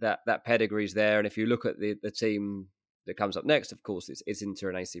that pedigree's there. And if you look at the team that comes up next, of course, it's Inter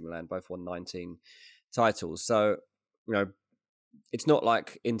and AC Milan, both won 19 titles. So, it's not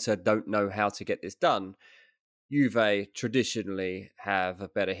like Inter don't know how to get this done. Juve traditionally have a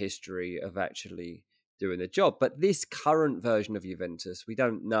better history of actually doing the job. But this current version of Juventus, we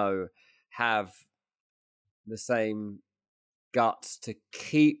don't know, have the same guts to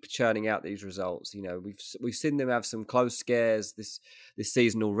keep churning out these results. We've seen them have some close scares this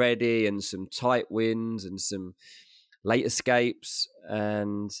season already, and some tight wins and some late escapes,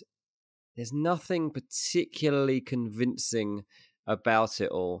 and there's nothing particularly convincing about it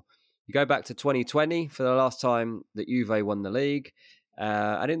all. You go back to 2020 for the last time that Juve won the league,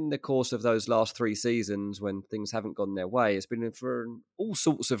 and in the course of those last three seasons when things haven't gone their way, it's been for all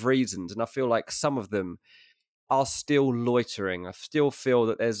sorts of reasons, and I feel like some of them are still loitering. I still feel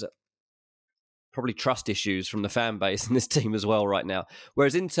that there's probably trust issues from the fan base in this team as well right now.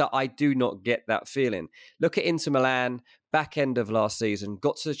 Whereas Inter, I do not get that feeling. Look at Inter Milan, back end of last season,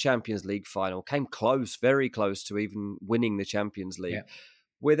 got to the Champions League final, came close, very close to even winning the Champions League,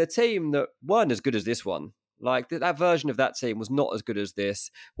 with a team that weren't as good as this one. Like, that version of that team was not as good as this.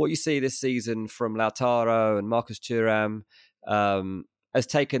 What you see this season from Lautaro and Marcus Thuram has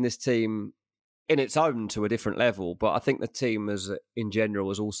taken this team in its own to a different level. But I think the team in general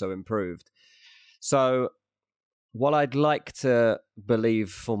has also improved. So while I'd like to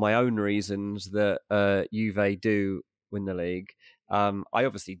believe for my own reasons that Juve do win the league, I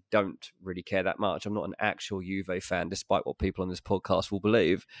obviously don't really care that much. I'm not an actual Juve fan, despite what people on this podcast will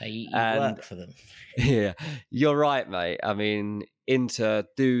believe. You work for them. Yeah, you're right, mate. I mean, Inter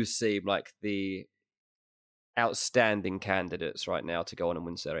do seem like the outstanding candidates right now to go on and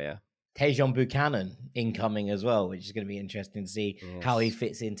win Serie A. Tejan Buchanan incoming as well, which is going to be interesting to see how he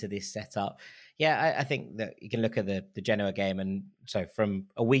fits into this setup. Yeah, I think that you can look at the Genoa game, and so from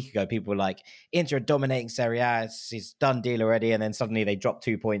a week ago, people were like, Inter are dominating Serie A, it's done deal already, and then suddenly they drop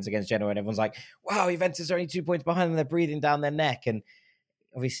 2 points against Genoa, and everyone's like, wow, Juventus are only 2 points behind them, they're breathing down their neck. And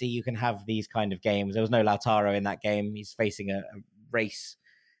obviously you can have these kind of games. There was no Lautaro in that game. He's facing a race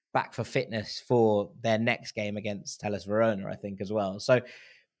back for fitness for their next game against Hellas Verona, I think, as well. So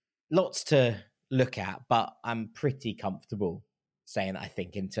lots to look at, but I'm pretty comfortable saying that I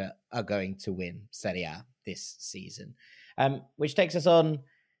think Inter are going to win Serie A this season. Which takes us on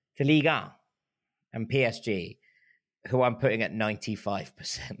to Liga and PSG, who I'm putting at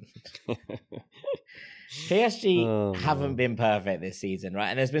 95%. PSG haven't been perfect this season, right?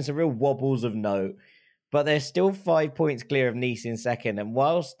 And there's been some real wobbles of note, but they're still 5 points clear of Nice in second. And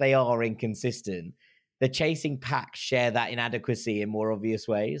whilst they are inconsistent, the chasing pack share that inadequacy in more obvious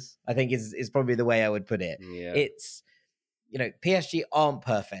ways, I think is probably the way I would put it. Yeah. It's, PSG aren't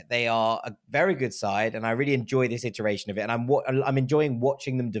perfect. They are a very good side, and I really enjoy this iteration of it. And I'm enjoying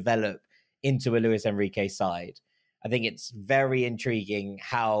watching them develop into a Luis Enrique side. I think it's very intriguing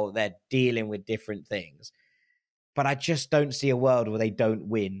how they're dealing with different things. But I just don't see a world where they don't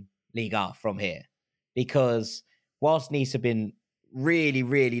win Liga from here. Because whilst Nice have been really,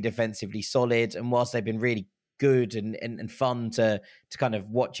 really defensively solid, and whilst they've been really good and fun to kind of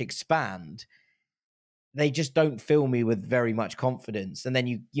watch expand, they just don't fill me with very much confidence. And then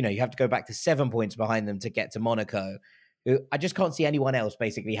you have to go back to 7 points behind them to get to Monaco. I just can't see anyone else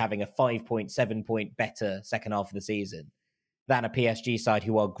basically having a 5 7 point better second half of the season than a PSG side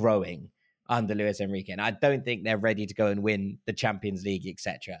who are growing under Luis Enrique. And I don't think they're ready to go and win the Champions League,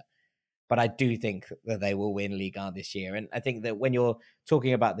 etc. But I do think that they will win Ligue 1 this year. And I think that when you're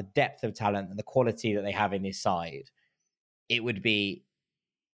talking about the depth of talent and the quality that they have in this side, it would be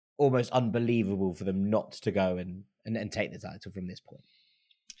almost unbelievable for them not to go and take the title from this point.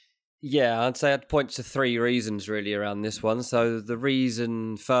 Yeah, I'd say I'd point to three reasons really around this one. So the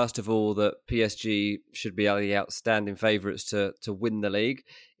reason, first of all, that PSG should be the outstanding favourites to win the league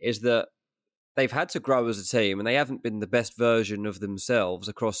is that they've had to grow as a team and they haven't been the best version of themselves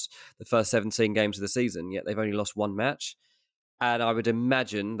across the first 17 games of the season, yet they've only lost one match. And I would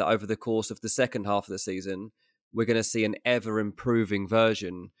imagine that over the course of the second half of the season, we're going to see an ever-improving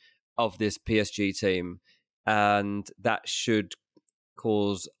version of this PSG team. And that should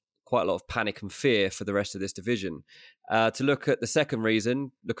cause quite a lot of panic and fear for the rest of this division. To look at the second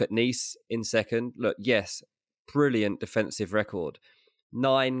reason, look at Nice in second. Look, yes, brilliant defensive record.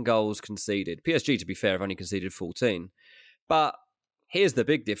 9 goals conceded. PSG, to be fair, have only conceded 14. But here's the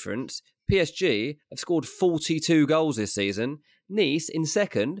big difference. PSG have scored 42 goals this season. Nice, in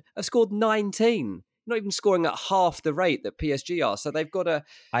second, have scored 19. Not even scoring at half the rate that PSG are. So they've got a...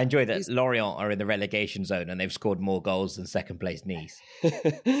 I enjoy that Lorient are in the relegation zone and they've scored more goals than second place Nice.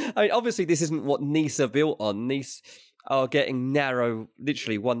 I mean, obviously, this isn't what Nice are built on. Nice are getting narrow,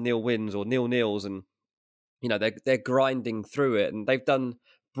 literally 1-0 wins or 0-0s, and they're grinding through it, and they've done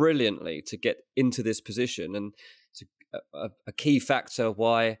brilliantly to get into this position. And it's a key factor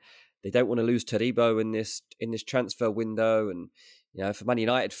why they don't want to lose Todibo in this transfer window. And for Man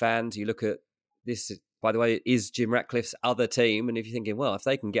United fans, you look at this, by the way, is Jim Ratcliffe's other team. And if you're thinking, well, if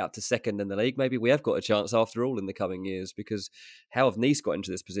they can get up to second in the league, maybe we have got a chance after all in the coming years, because how have Nice got into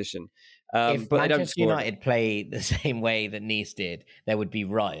this position? If but Manchester United play the same way that Nice did, there would be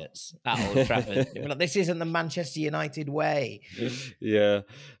riots at Old Trafford. Like, this isn't the Manchester United way. Yeah.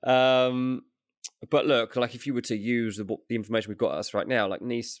 But look, like if you were to use the information we've got us right now, like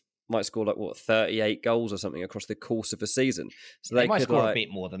Nice might score 38 goals or something across the course of a season. So they might score a bit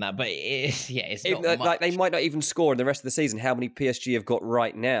more than that, but it's not much. Like they might not even score in the rest of the season how many PSG have got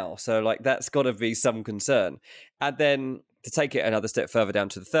right now. So that's got to be some concern. And then to take it another step further down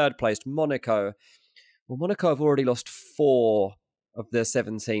to the third place, Monaco. Well, Monaco have already lost 4 of their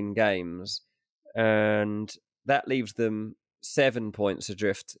 17 games, and that leaves them 7 points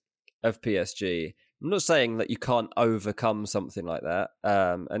adrift of PSG. I'm not saying that you can't overcome something like that,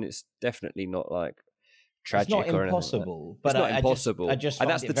 and it's definitely not tragic or anything. It's not impossible, but it's not impossible. I just and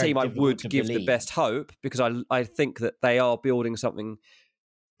that's the team I would give the best hope, because I think that they are building something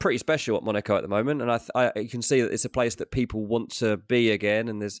pretty special at Monaco at the moment, and I you can see that it's a place that people want to be again.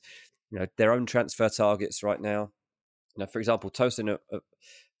 And there's their own transfer targets right now. For example, Tosin at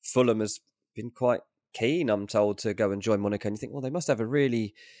Fulham has been quite keen, I'm told, to go and join Monaco. And you think, well, they must have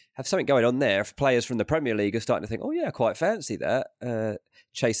something going on there. If players from the Premier League are starting to think, oh yeah, I quite fancy that,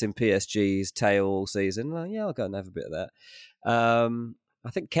 chasing PSG's tail all season. Well, yeah, I'll go and have a bit of that. I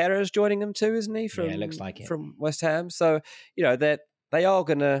think Kehra's joining them too, isn't he? It looks like it. From West Ham. So, they are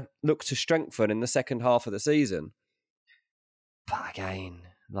going to look to strengthen in the second half of the season. But again,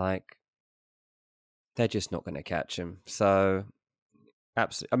 they're just not going to catch him. So,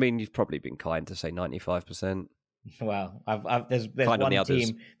 absolutely. I mean, you've probably been kind to say 95%. Well, there's one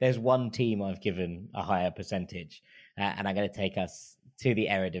team. There's one team I've given a higher percentage, and I'm going to take us to the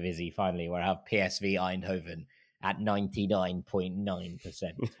Eredivisie finally, where I have PSV Eindhoven at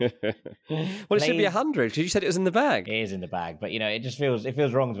 99.9%. Well, it should be 100 because you said it was in the bag. It is in the bag, but it just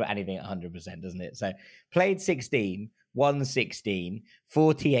feels wrong to put anything at 100%, doesn't it? So played 16, won 16,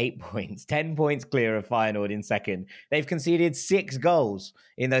 48 points, 10 points clear of Feyenoord in second. They've conceded 6 goals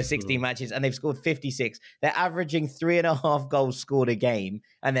in those 16 matches, and they've scored 56. They're averaging 3.5 goals scored a game,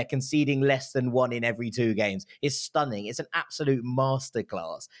 and they're conceding less than 1 in every 2 games. It's stunning. It's an absolute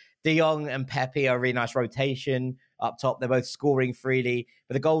masterclass. De Jong and Pepe are a really nice rotation up top. They're both scoring freely,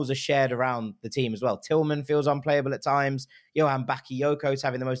 but the goals are shared around the team as well. Tillman feels unplayable at times. Johan Bakayoko's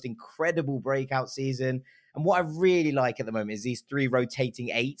having the most incredible breakout season. And what I really like at the moment is these 3 rotating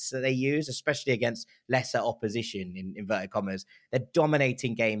 8s that they use, especially against lesser opposition, in inverted commas. They're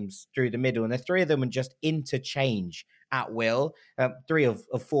dominating games through the middle, and the 3 of them would just interchange at will. 3 of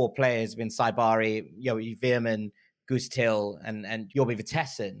 4 players have been Saibari, Yogi Veerman, Guus Til, and Jorbi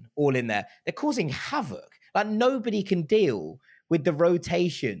Vitesse all in there. They're causing havoc. Like, nobody can deal with the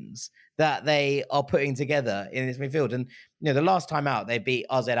rotations that they are putting together in this midfield. And, the last time out, they beat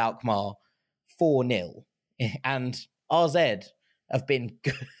AZ Alkmaar 4-0. And AZ have been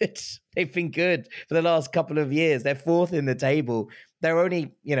good. They've been good for the last couple of years. They're 4th in the table. They're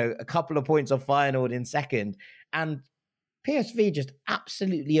only, a couple of points off Feyenoord in second. And PSV just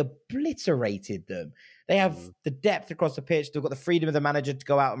absolutely obliterated them. They have the depth across the pitch. They've got the freedom of the manager to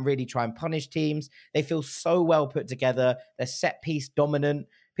go out and really try and punish teams. They feel so well put together. They're set piece dominant.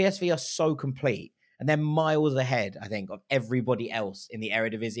 PSV are so complete. And they're miles ahead, I think, of everybody else in the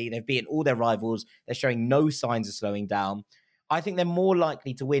Eredivisie. They've beaten all their rivals. They're showing no signs of slowing down. I think they're more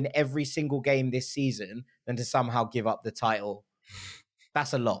likely to win every single game this season than to somehow give up the title.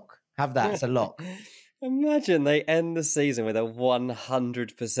 That's a lock. Have that. It's a lock. Imagine they end the season with a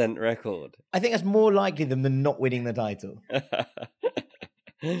 100% record. I think that's more likely than them not winning the title.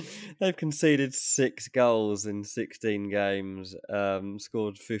 They've conceded 6 goals in 16 games,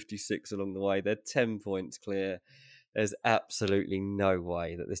 scored 56 along the way. They're 10 points clear. There's absolutely no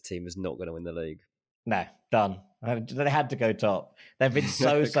way that this team is not going to win the league. No, done. They had to go top. They've been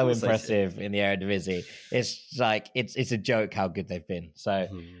so impressive in the Eredivisie. It's like it's a joke how good they've been. So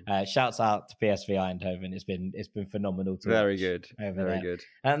shouts out to PSV Eindhoven. It's been phenomenal to Very watch. Good. Very good.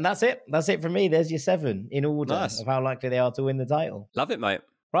 And that's it. That's it from me. There's your 7 in order of how likely they are to win the title. Love it, mate.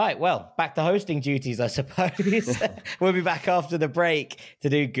 Right, well, back to hosting duties, I suppose. We'll be back after the break to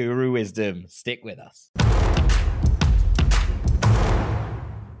do Guru Wisdom. Stick with us.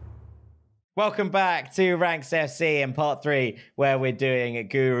 Welcome back to Ranks FC in part 3, where we're doing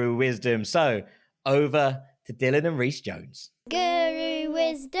Guru Wisdom. So, over to Dylan and Reece Jones. Guru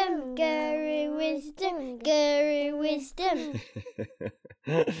Wisdom, Guru Wisdom, Guru Wisdom.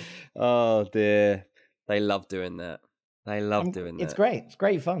 Oh, dear. They love doing that. They love doing that. It's great. It's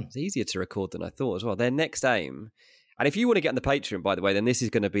great fun. It's easier to record than I thought as well. Their next aim, and if you want to get on the Patreon, by the way, then this is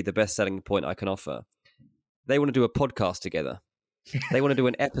going to be the best selling point I can offer. They want to do a podcast together. They want to do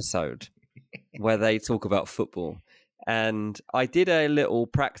an episode where they talk about football. And I did a little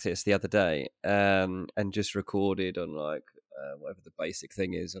practice the other day and just recorded on whatever the basic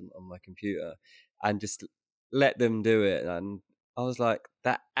thing is on my computer and just let them do it. And I was like,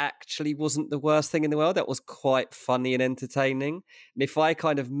 that actually wasn't the worst thing in the world. That was quite funny and entertaining. And if I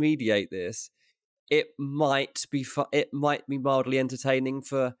kind of mediate this, it might be mildly entertaining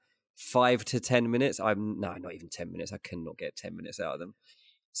for 5 to 10 minutes. Not even 10 minutes. I cannot get 10 minutes out of them.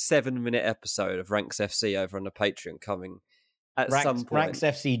 7-minute episode of Ranks FC over on the Patreon coming at some point. Ranks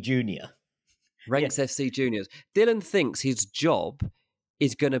FC Junior. Ranks FC Juniors. Dylan thinks his job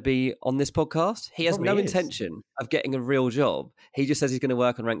is going to be on this podcast. He has no intention of getting a real job. He just says he's going to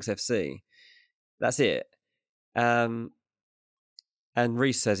work on Ranks FC. That's it. And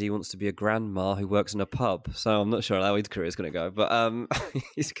Reece says he wants to be a grandma who works in a pub. So I'm not sure how his career is going to go. But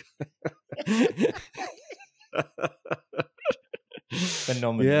he's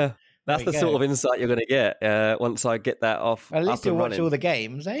phenomenal. Yeah, that's the sort of insight you're going to get once I get that off. At least you'll watch running. all the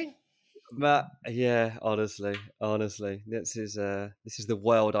games, eh? But yeah, honestly, this is the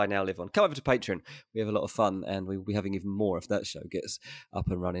world I now live on. Come over to Patreon. We have a lot of fun, and we'll be having even more if that show gets up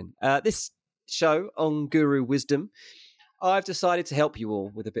and running. This show on Guru Wisdom, I've decided to help you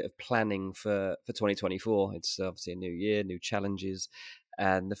all with a bit of planning for 2024. It's obviously a new year, new challenges.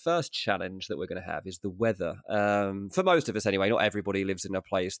 And the first challenge that we're going to have is the weather. For most of us anyway, not everybody lives in a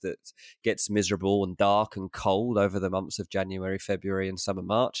place that gets miserable and dark and cold over the months of January, February and summer,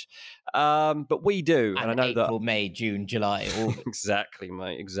 March. But we do. And I know April, May, June, July. Exactly,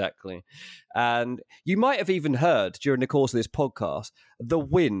 mate, exactly. And you might have even heard during the course of this podcast, the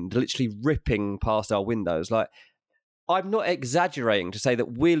wind literally ripping past our windows. Like, I'm not exaggerating to say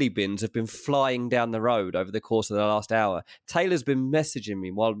that wheelie bins have been flying down the road over the course of the last hour. Taylor's been messaging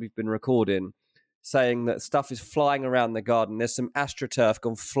me while we've been recording, saying that stuff is flying around the garden. There's some AstroTurf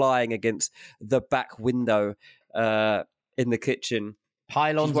gone flying against the back window in the kitchen.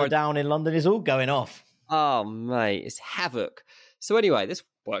 Pylons are down in London. It's all going off. Oh, mate, it's havoc. So anyway, this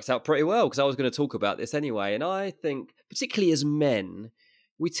works out pretty well because I was going to talk about this anyway. And I think, particularly as men,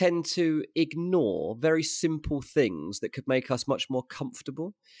 we tend to ignore very simple things that could make us much more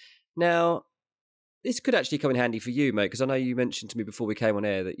comfortable. Now, this could actually come in handy for you, mate, because I know you mentioned to me before we came on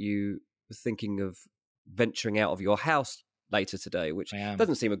air that you were thinking of venturing out of your house later today, which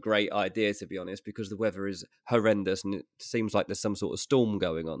doesn't seem a great idea, to be honest, because the weather is horrendous and it seems like there's some sort of storm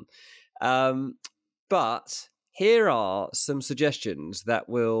going on. But here are some suggestions that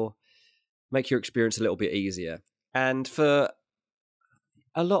will make your experience a little bit easier. And for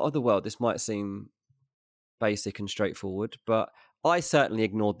a lot of the world, this might seem basic and straightforward, but I certainly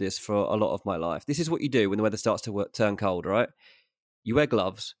ignored this for a lot of my life. This is what you do when the weather starts to turn cold, right? You wear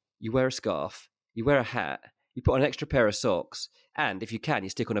gloves, you wear a scarf, you wear a hat, you put on an extra pair of socks, and if you can, you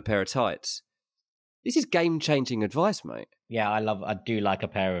stick on a pair of tights. This is game-changing advice, mate. Yeah, I do like a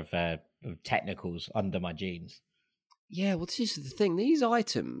pair of technicals under my jeans. Yeah, well, this is the thing. These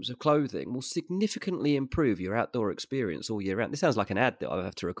items of clothing will significantly improve your outdoor experience all year round. This sounds like an ad that I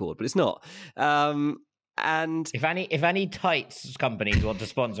have to record, but it's not. And if any tights companies want to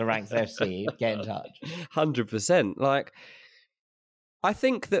sponsor Ranks FC, get in touch. 100%. Like, I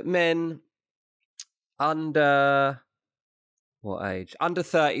think that men under what age? Under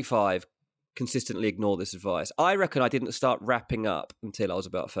 35 consistently ignore this advice. I reckon I didn't start wrapping up until I was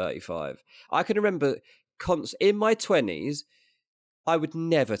about 35. I can remember in my 20s, I would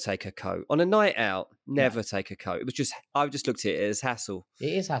never take a coat. On a night out, never take a coat. It was just, I just looked at it as hassle.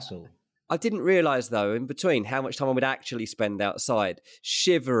 It is hassle. I didn't realise, though, in between, how much time I would actually spend outside,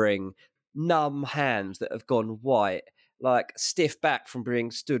 shivering, numb hands that have gone white, like stiff back from being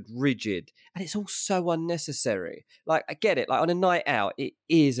stood rigid. And it's all so unnecessary. Like, I get it. Like, on a night out, it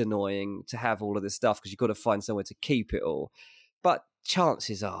is annoying to have all of this stuff because you've got to find somewhere to keep it all. But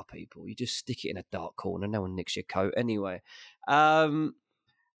chances are, people, you just stick it in a dark corner. No one nicks your coat anyway.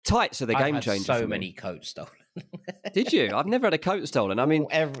 Tights are the game changer. So many coats stolen. Did you? I've never had a coat stolen. I mean,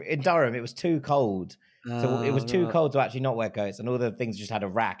 in Durham, it was too cold. So it was too cold to actually not wear coats, and all the things just had a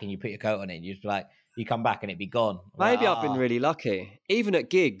rack, and you put your coat on it, and you just like, you come back and it'd be gone. Maybe I've been really lucky. Even at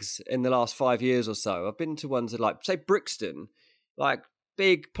gigs in the last 5 years or so, I've been to ones that, like, say, Brixton, like,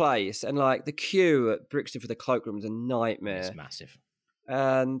 big place, and like the queue at Brixton for the cloakroom is a nightmare. It's massive.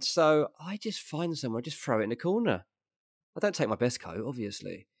 And so I just find somewhere, just throw it in the corner. I don't take my best coat,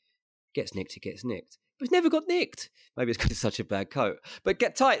 obviously. Gets nicked, it gets nicked. But it's never got nicked. Maybe it's because it's such a bad coat. But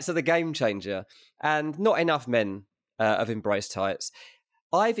tights are the game changer. And not enough men have embraced tights.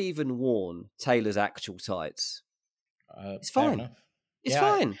 I've even worn Taylor's actual tights. It's fine. It's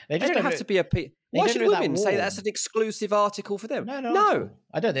fine. They don't have to be a... Why should women say that's an exclusive article for them? No.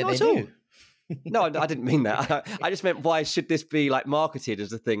 I don't think they do. No, I didn't mean that. I just meant, why should this be like marketed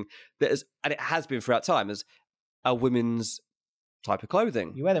as a thing that is, and it has been throughout time, as a women's type of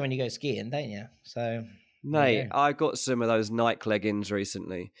clothing? You wear them when you go skiing, don't you? So, mate, I got some of those Nike leggings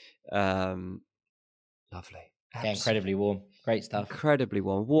recently. Lovely, yeah, incredibly warm, great stuff. Incredibly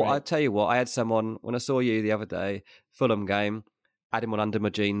warm. I tell you what, I had someone when I saw you the other day, Fulham game. Had him on under my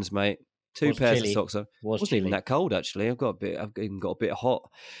jeans, mate. Two pairs of socks on. Wasn't even that cold, actually. I've even got a bit hot.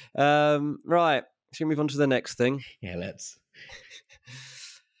 Right. Shall we move on to the next thing? Yeah, let's.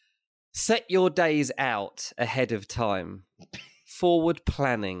 Set your days out ahead of time. Forward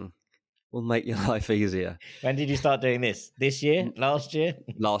planning will make your life easier. When did you start doing this? This year? Last year?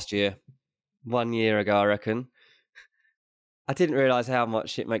 Last year. 1 year ago, I reckon. I didn't realise how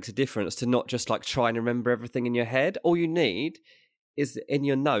much it makes a difference to not just like try and remember everything in your head. All you need is in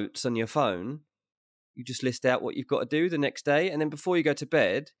your notes on your phone, you just list out what you've got to do the next day. And then before you go to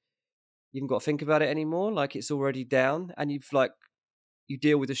bed, you haven't got to think about it anymore. Like, it's already down and you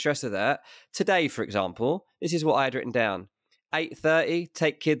deal with the stress of that. Today, for example, this is what I had written down. 8:30,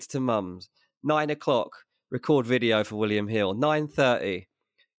 take kids to mum's. 9 o'clock, record video for William Hill. 9:30,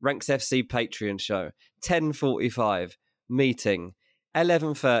 Ranks FC Patreon show. 10:45, meeting.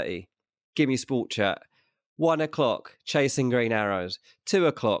 11:30, Gimme Sport Chat. 1 o'clock, Chasing Green Arrows. 2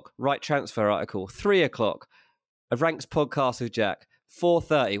 o'clock, Right Transfer article. 3 o'clock, a Ranks podcast with Jack.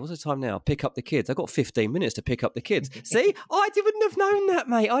 4:30, what's the time now? Pick up the kids. I've got 15 minutes to pick up the kids. See? I wouldn't have known that,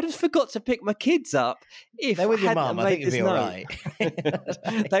 mate. I just forgot to pick my kids up. If they're with your mum, I think you'd be all right.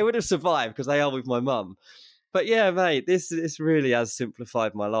 They would have survived because they are with my mum. But yeah, mate, this really has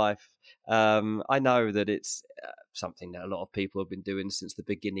simplified my life. I know that it's something that a lot of people have been doing since the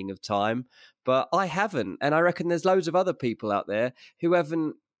beginning of time, but I haven't. And I reckon there's loads of other people out there who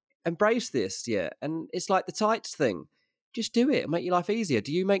haven't embraced this yet. And it's like the tights thing. Just do it. Make your life easier.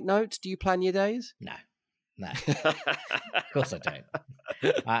 Do you make notes? Do you plan your days? No. Of course I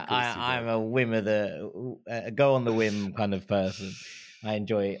don't. I'm a whim of the go on the whim kind of person. I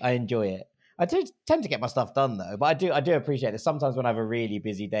enjoy it. I do tend to get my stuff done though, but I do appreciate it. Sometimes when I have a really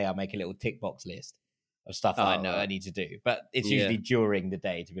busy day, I make a little tick box list of stuff that I know I need to do. But it's usually during the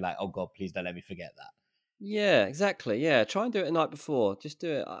day to be like, oh God, please don't let me forget that. Yeah, exactly. Yeah, try and do it the night before. Just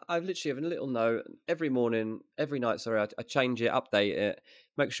do it. I literally have a little note every morning, every night. Sorry, I change it, update it,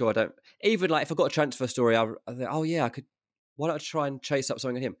 make sure I don't. Even like if I've got a transfer story, I think, oh yeah, I could. Why don't I try and chase up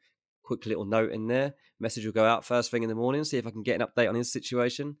something on him? Quick little note in there. Message will go out first thing in the morning. See if I can get an update on his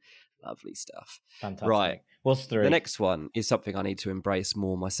situation. Lovely stuff. Fantastic. Right. What's 3? The next one is something I need to embrace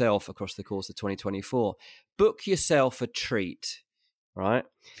more myself across the course of 2024. Book yourself a treat. Right.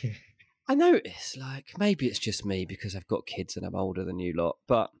 I notice, like, maybe it's just me because I've got kids and I'm older than you lot,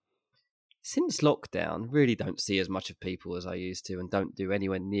 but since lockdown, really don't see as much of people as I used to and don't do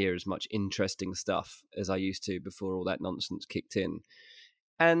anywhere near as much interesting stuff as I used to before all that nonsense kicked in.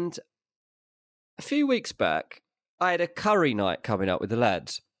 And a few weeks back, I had a curry night coming up with the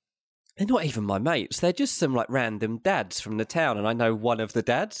lads. They're not even my mates. They're just some like random dads from the town, and I know one of the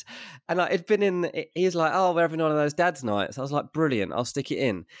dads. And it'd been he's like, oh, we're having one of those dads' nights. I was like, brilliant, I'll stick it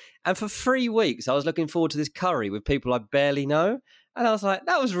in. And for 3 weeks, I was looking forward to this curry with people I barely know. And I was like,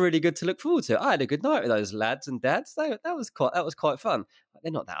 that was really good to look forward to. I had a good night with those lads and dads. That was quite fun.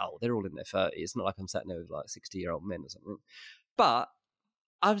 They're not that old. They're all in their 30s. It's not like I'm sat there with like 60-year-old men or something. But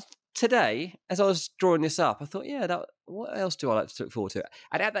today, as I was drawing this up, I thought, what else do I like to look forward to?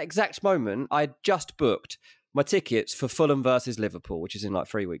 And at that exact moment, I just booked my tickets for Fulham versus Liverpool, which is in like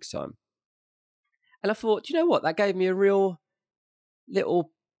 3 weeks' time. And I thought, do you know what? That gave me a real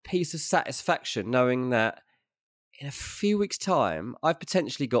little piece of satisfaction knowing that in a few weeks' time, I've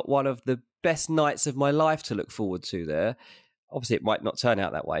potentially got one of the best nights of my life to look forward to there. Obviously, it might not turn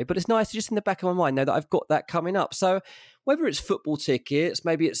out that way, but it's nice to just in the back of my mind know that I've got that coming up. So whether it's football tickets,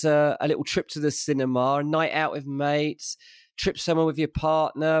 maybe it's a little trip to the cinema, a night out with mates, trip somewhere with your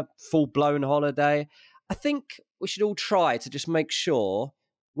partner, full-blown holiday, I think we should all try to just make sure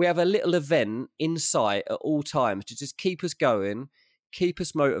we have a little event in sight at all times to just keep us going, keep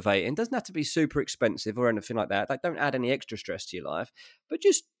us motivating. It doesn't have to be super expensive or anything like that. Like, don't add any extra stress to your life, but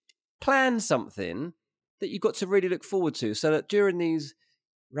just plan something that you've got to really look forward to so that during these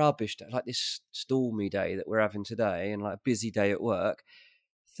rubbish days, like this stormy day that we're having today and like a busy day at work,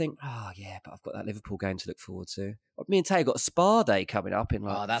 think, oh yeah, but I've got that Liverpool game to look forward to. Me and Tay got a spa day coming up in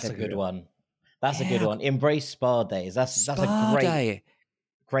like that's February. a good one. That's a good one. Embrace spa days. That's a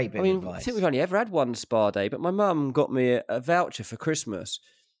great bit of advice. I think we've only ever had one spa day, but my mum got me a voucher for Christmas.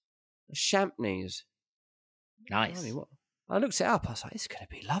 Champneys. Nice. I looked it up. I was like, it's going to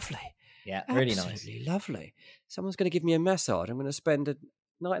be lovely. Yeah, really nice. Absolutely lovely. Someone's going to give me a massage. I'm going to spend a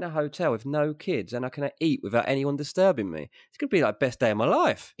night in a hotel with no kids and I can eat without anyone disturbing me. It's going to be like best day of my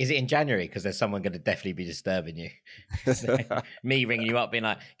life. Is it in January? Because there's someone going to definitely be disturbing you. Me ringing you up being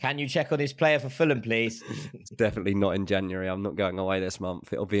like, can you check on this player for Fulham, please? It's definitely not in January. I'm not going away this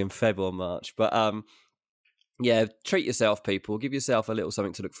month. It'll be in February or March. But yeah, treat yourself, people. Give yourself a little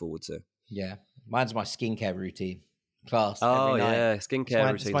something to look forward to. Yeah. Mine's my skincare routine. Class. Oh, every night. yeah.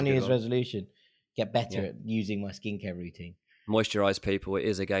 Skincare routine. It's my New Year's resolution. Get better at using my skincare routine. Moisturise, people. It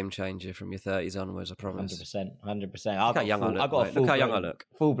is a game changer from your 30s onwards, I promise. 100%. Look how young I look.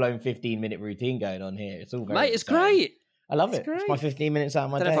 Full-blown 15-minute routine going on here. It's all very Mate, it's great. I love it. It's my 15 minutes out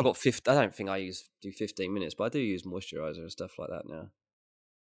of my day. I don't think I do 15 minutes, but I do use moisturiser and stuff like that now.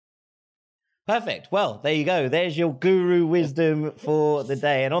 Perfect. Well, there you go. There's your guru wisdom for the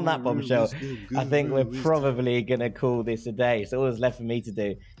day. And on that bombshell, I think we're probably going to call this a day. So all that's left for me to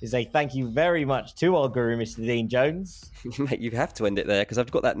do is say thank you very much to our guru, Mr. Dean Jones. Mate, you have to end it there because I've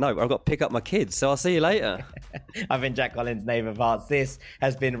got that note. I've got to pick up my kids. So I'll see you later. I've been Jack Collins, Knave of Hearts. This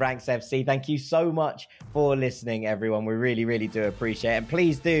has been Ranks FC. Thank you so much for listening, everyone. We really, really do appreciate it. And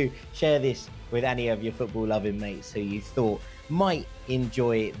please do share this with any of your football-loving mates who you thought might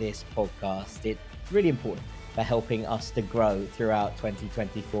enjoy this podcast. It's really important for helping us to grow throughout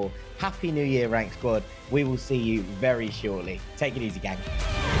 2024. Happy New Year, Rank Squad. We will see you very shortly. Take it easy, gang.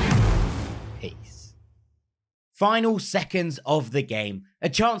 Peace. Final seconds of the game. A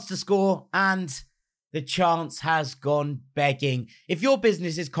chance to score, and the chance has gone begging. If your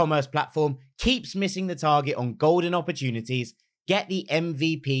business's commerce platform keeps missing the target on golden opportunities, get the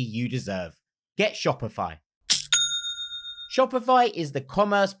MVP you deserve. Get Shopify. Shopify is the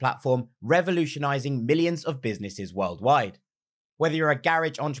commerce platform revolutionizing millions of businesses worldwide. Whether you're a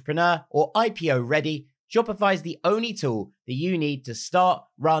garage entrepreneur or IPO ready, Shopify is the only tool that you need to start,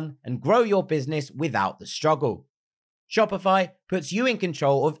 run, and grow your business without the struggle. Shopify puts you in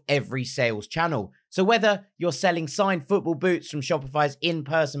control of every sales channel. So whether you're selling signed football boots from Shopify's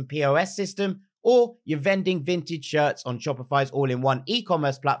in-person POS system, or you're vending vintage shirts on Shopify's all-in-one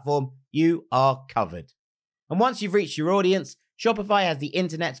e-commerce platform, you are covered. And once you've reached your audience, Shopify has the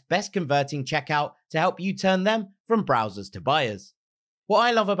internet's best converting checkout to help you turn them from browsers to buyers. What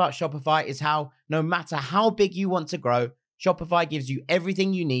I love about Shopify is how, no matter how big you want to grow, Shopify gives you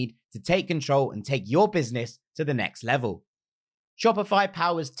everything you need to take control and take your business to the next level. Shopify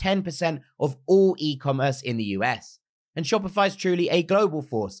powers 10% of all e-commerce in the US. And Shopify is truly a global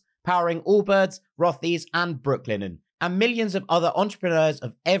force, powering Allbirds, Rothy's, and Brooklinen, and millions of other entrepreneurs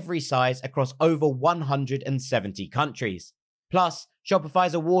of every size across over 170 countries. Plus,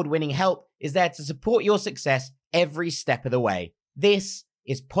 Shopify's award-winning help is there to support your success every step of the way. This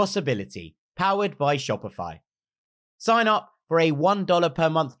is Possibility, powered by Shopify. Sign up for a $1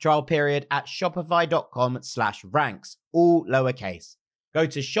 per month trial period at shopify.com/ranks, all lowercase. Go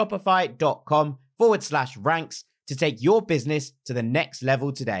to shopify.com/ranks to take your business to the next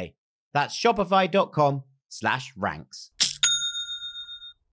level today. That's shopify.com/ranks.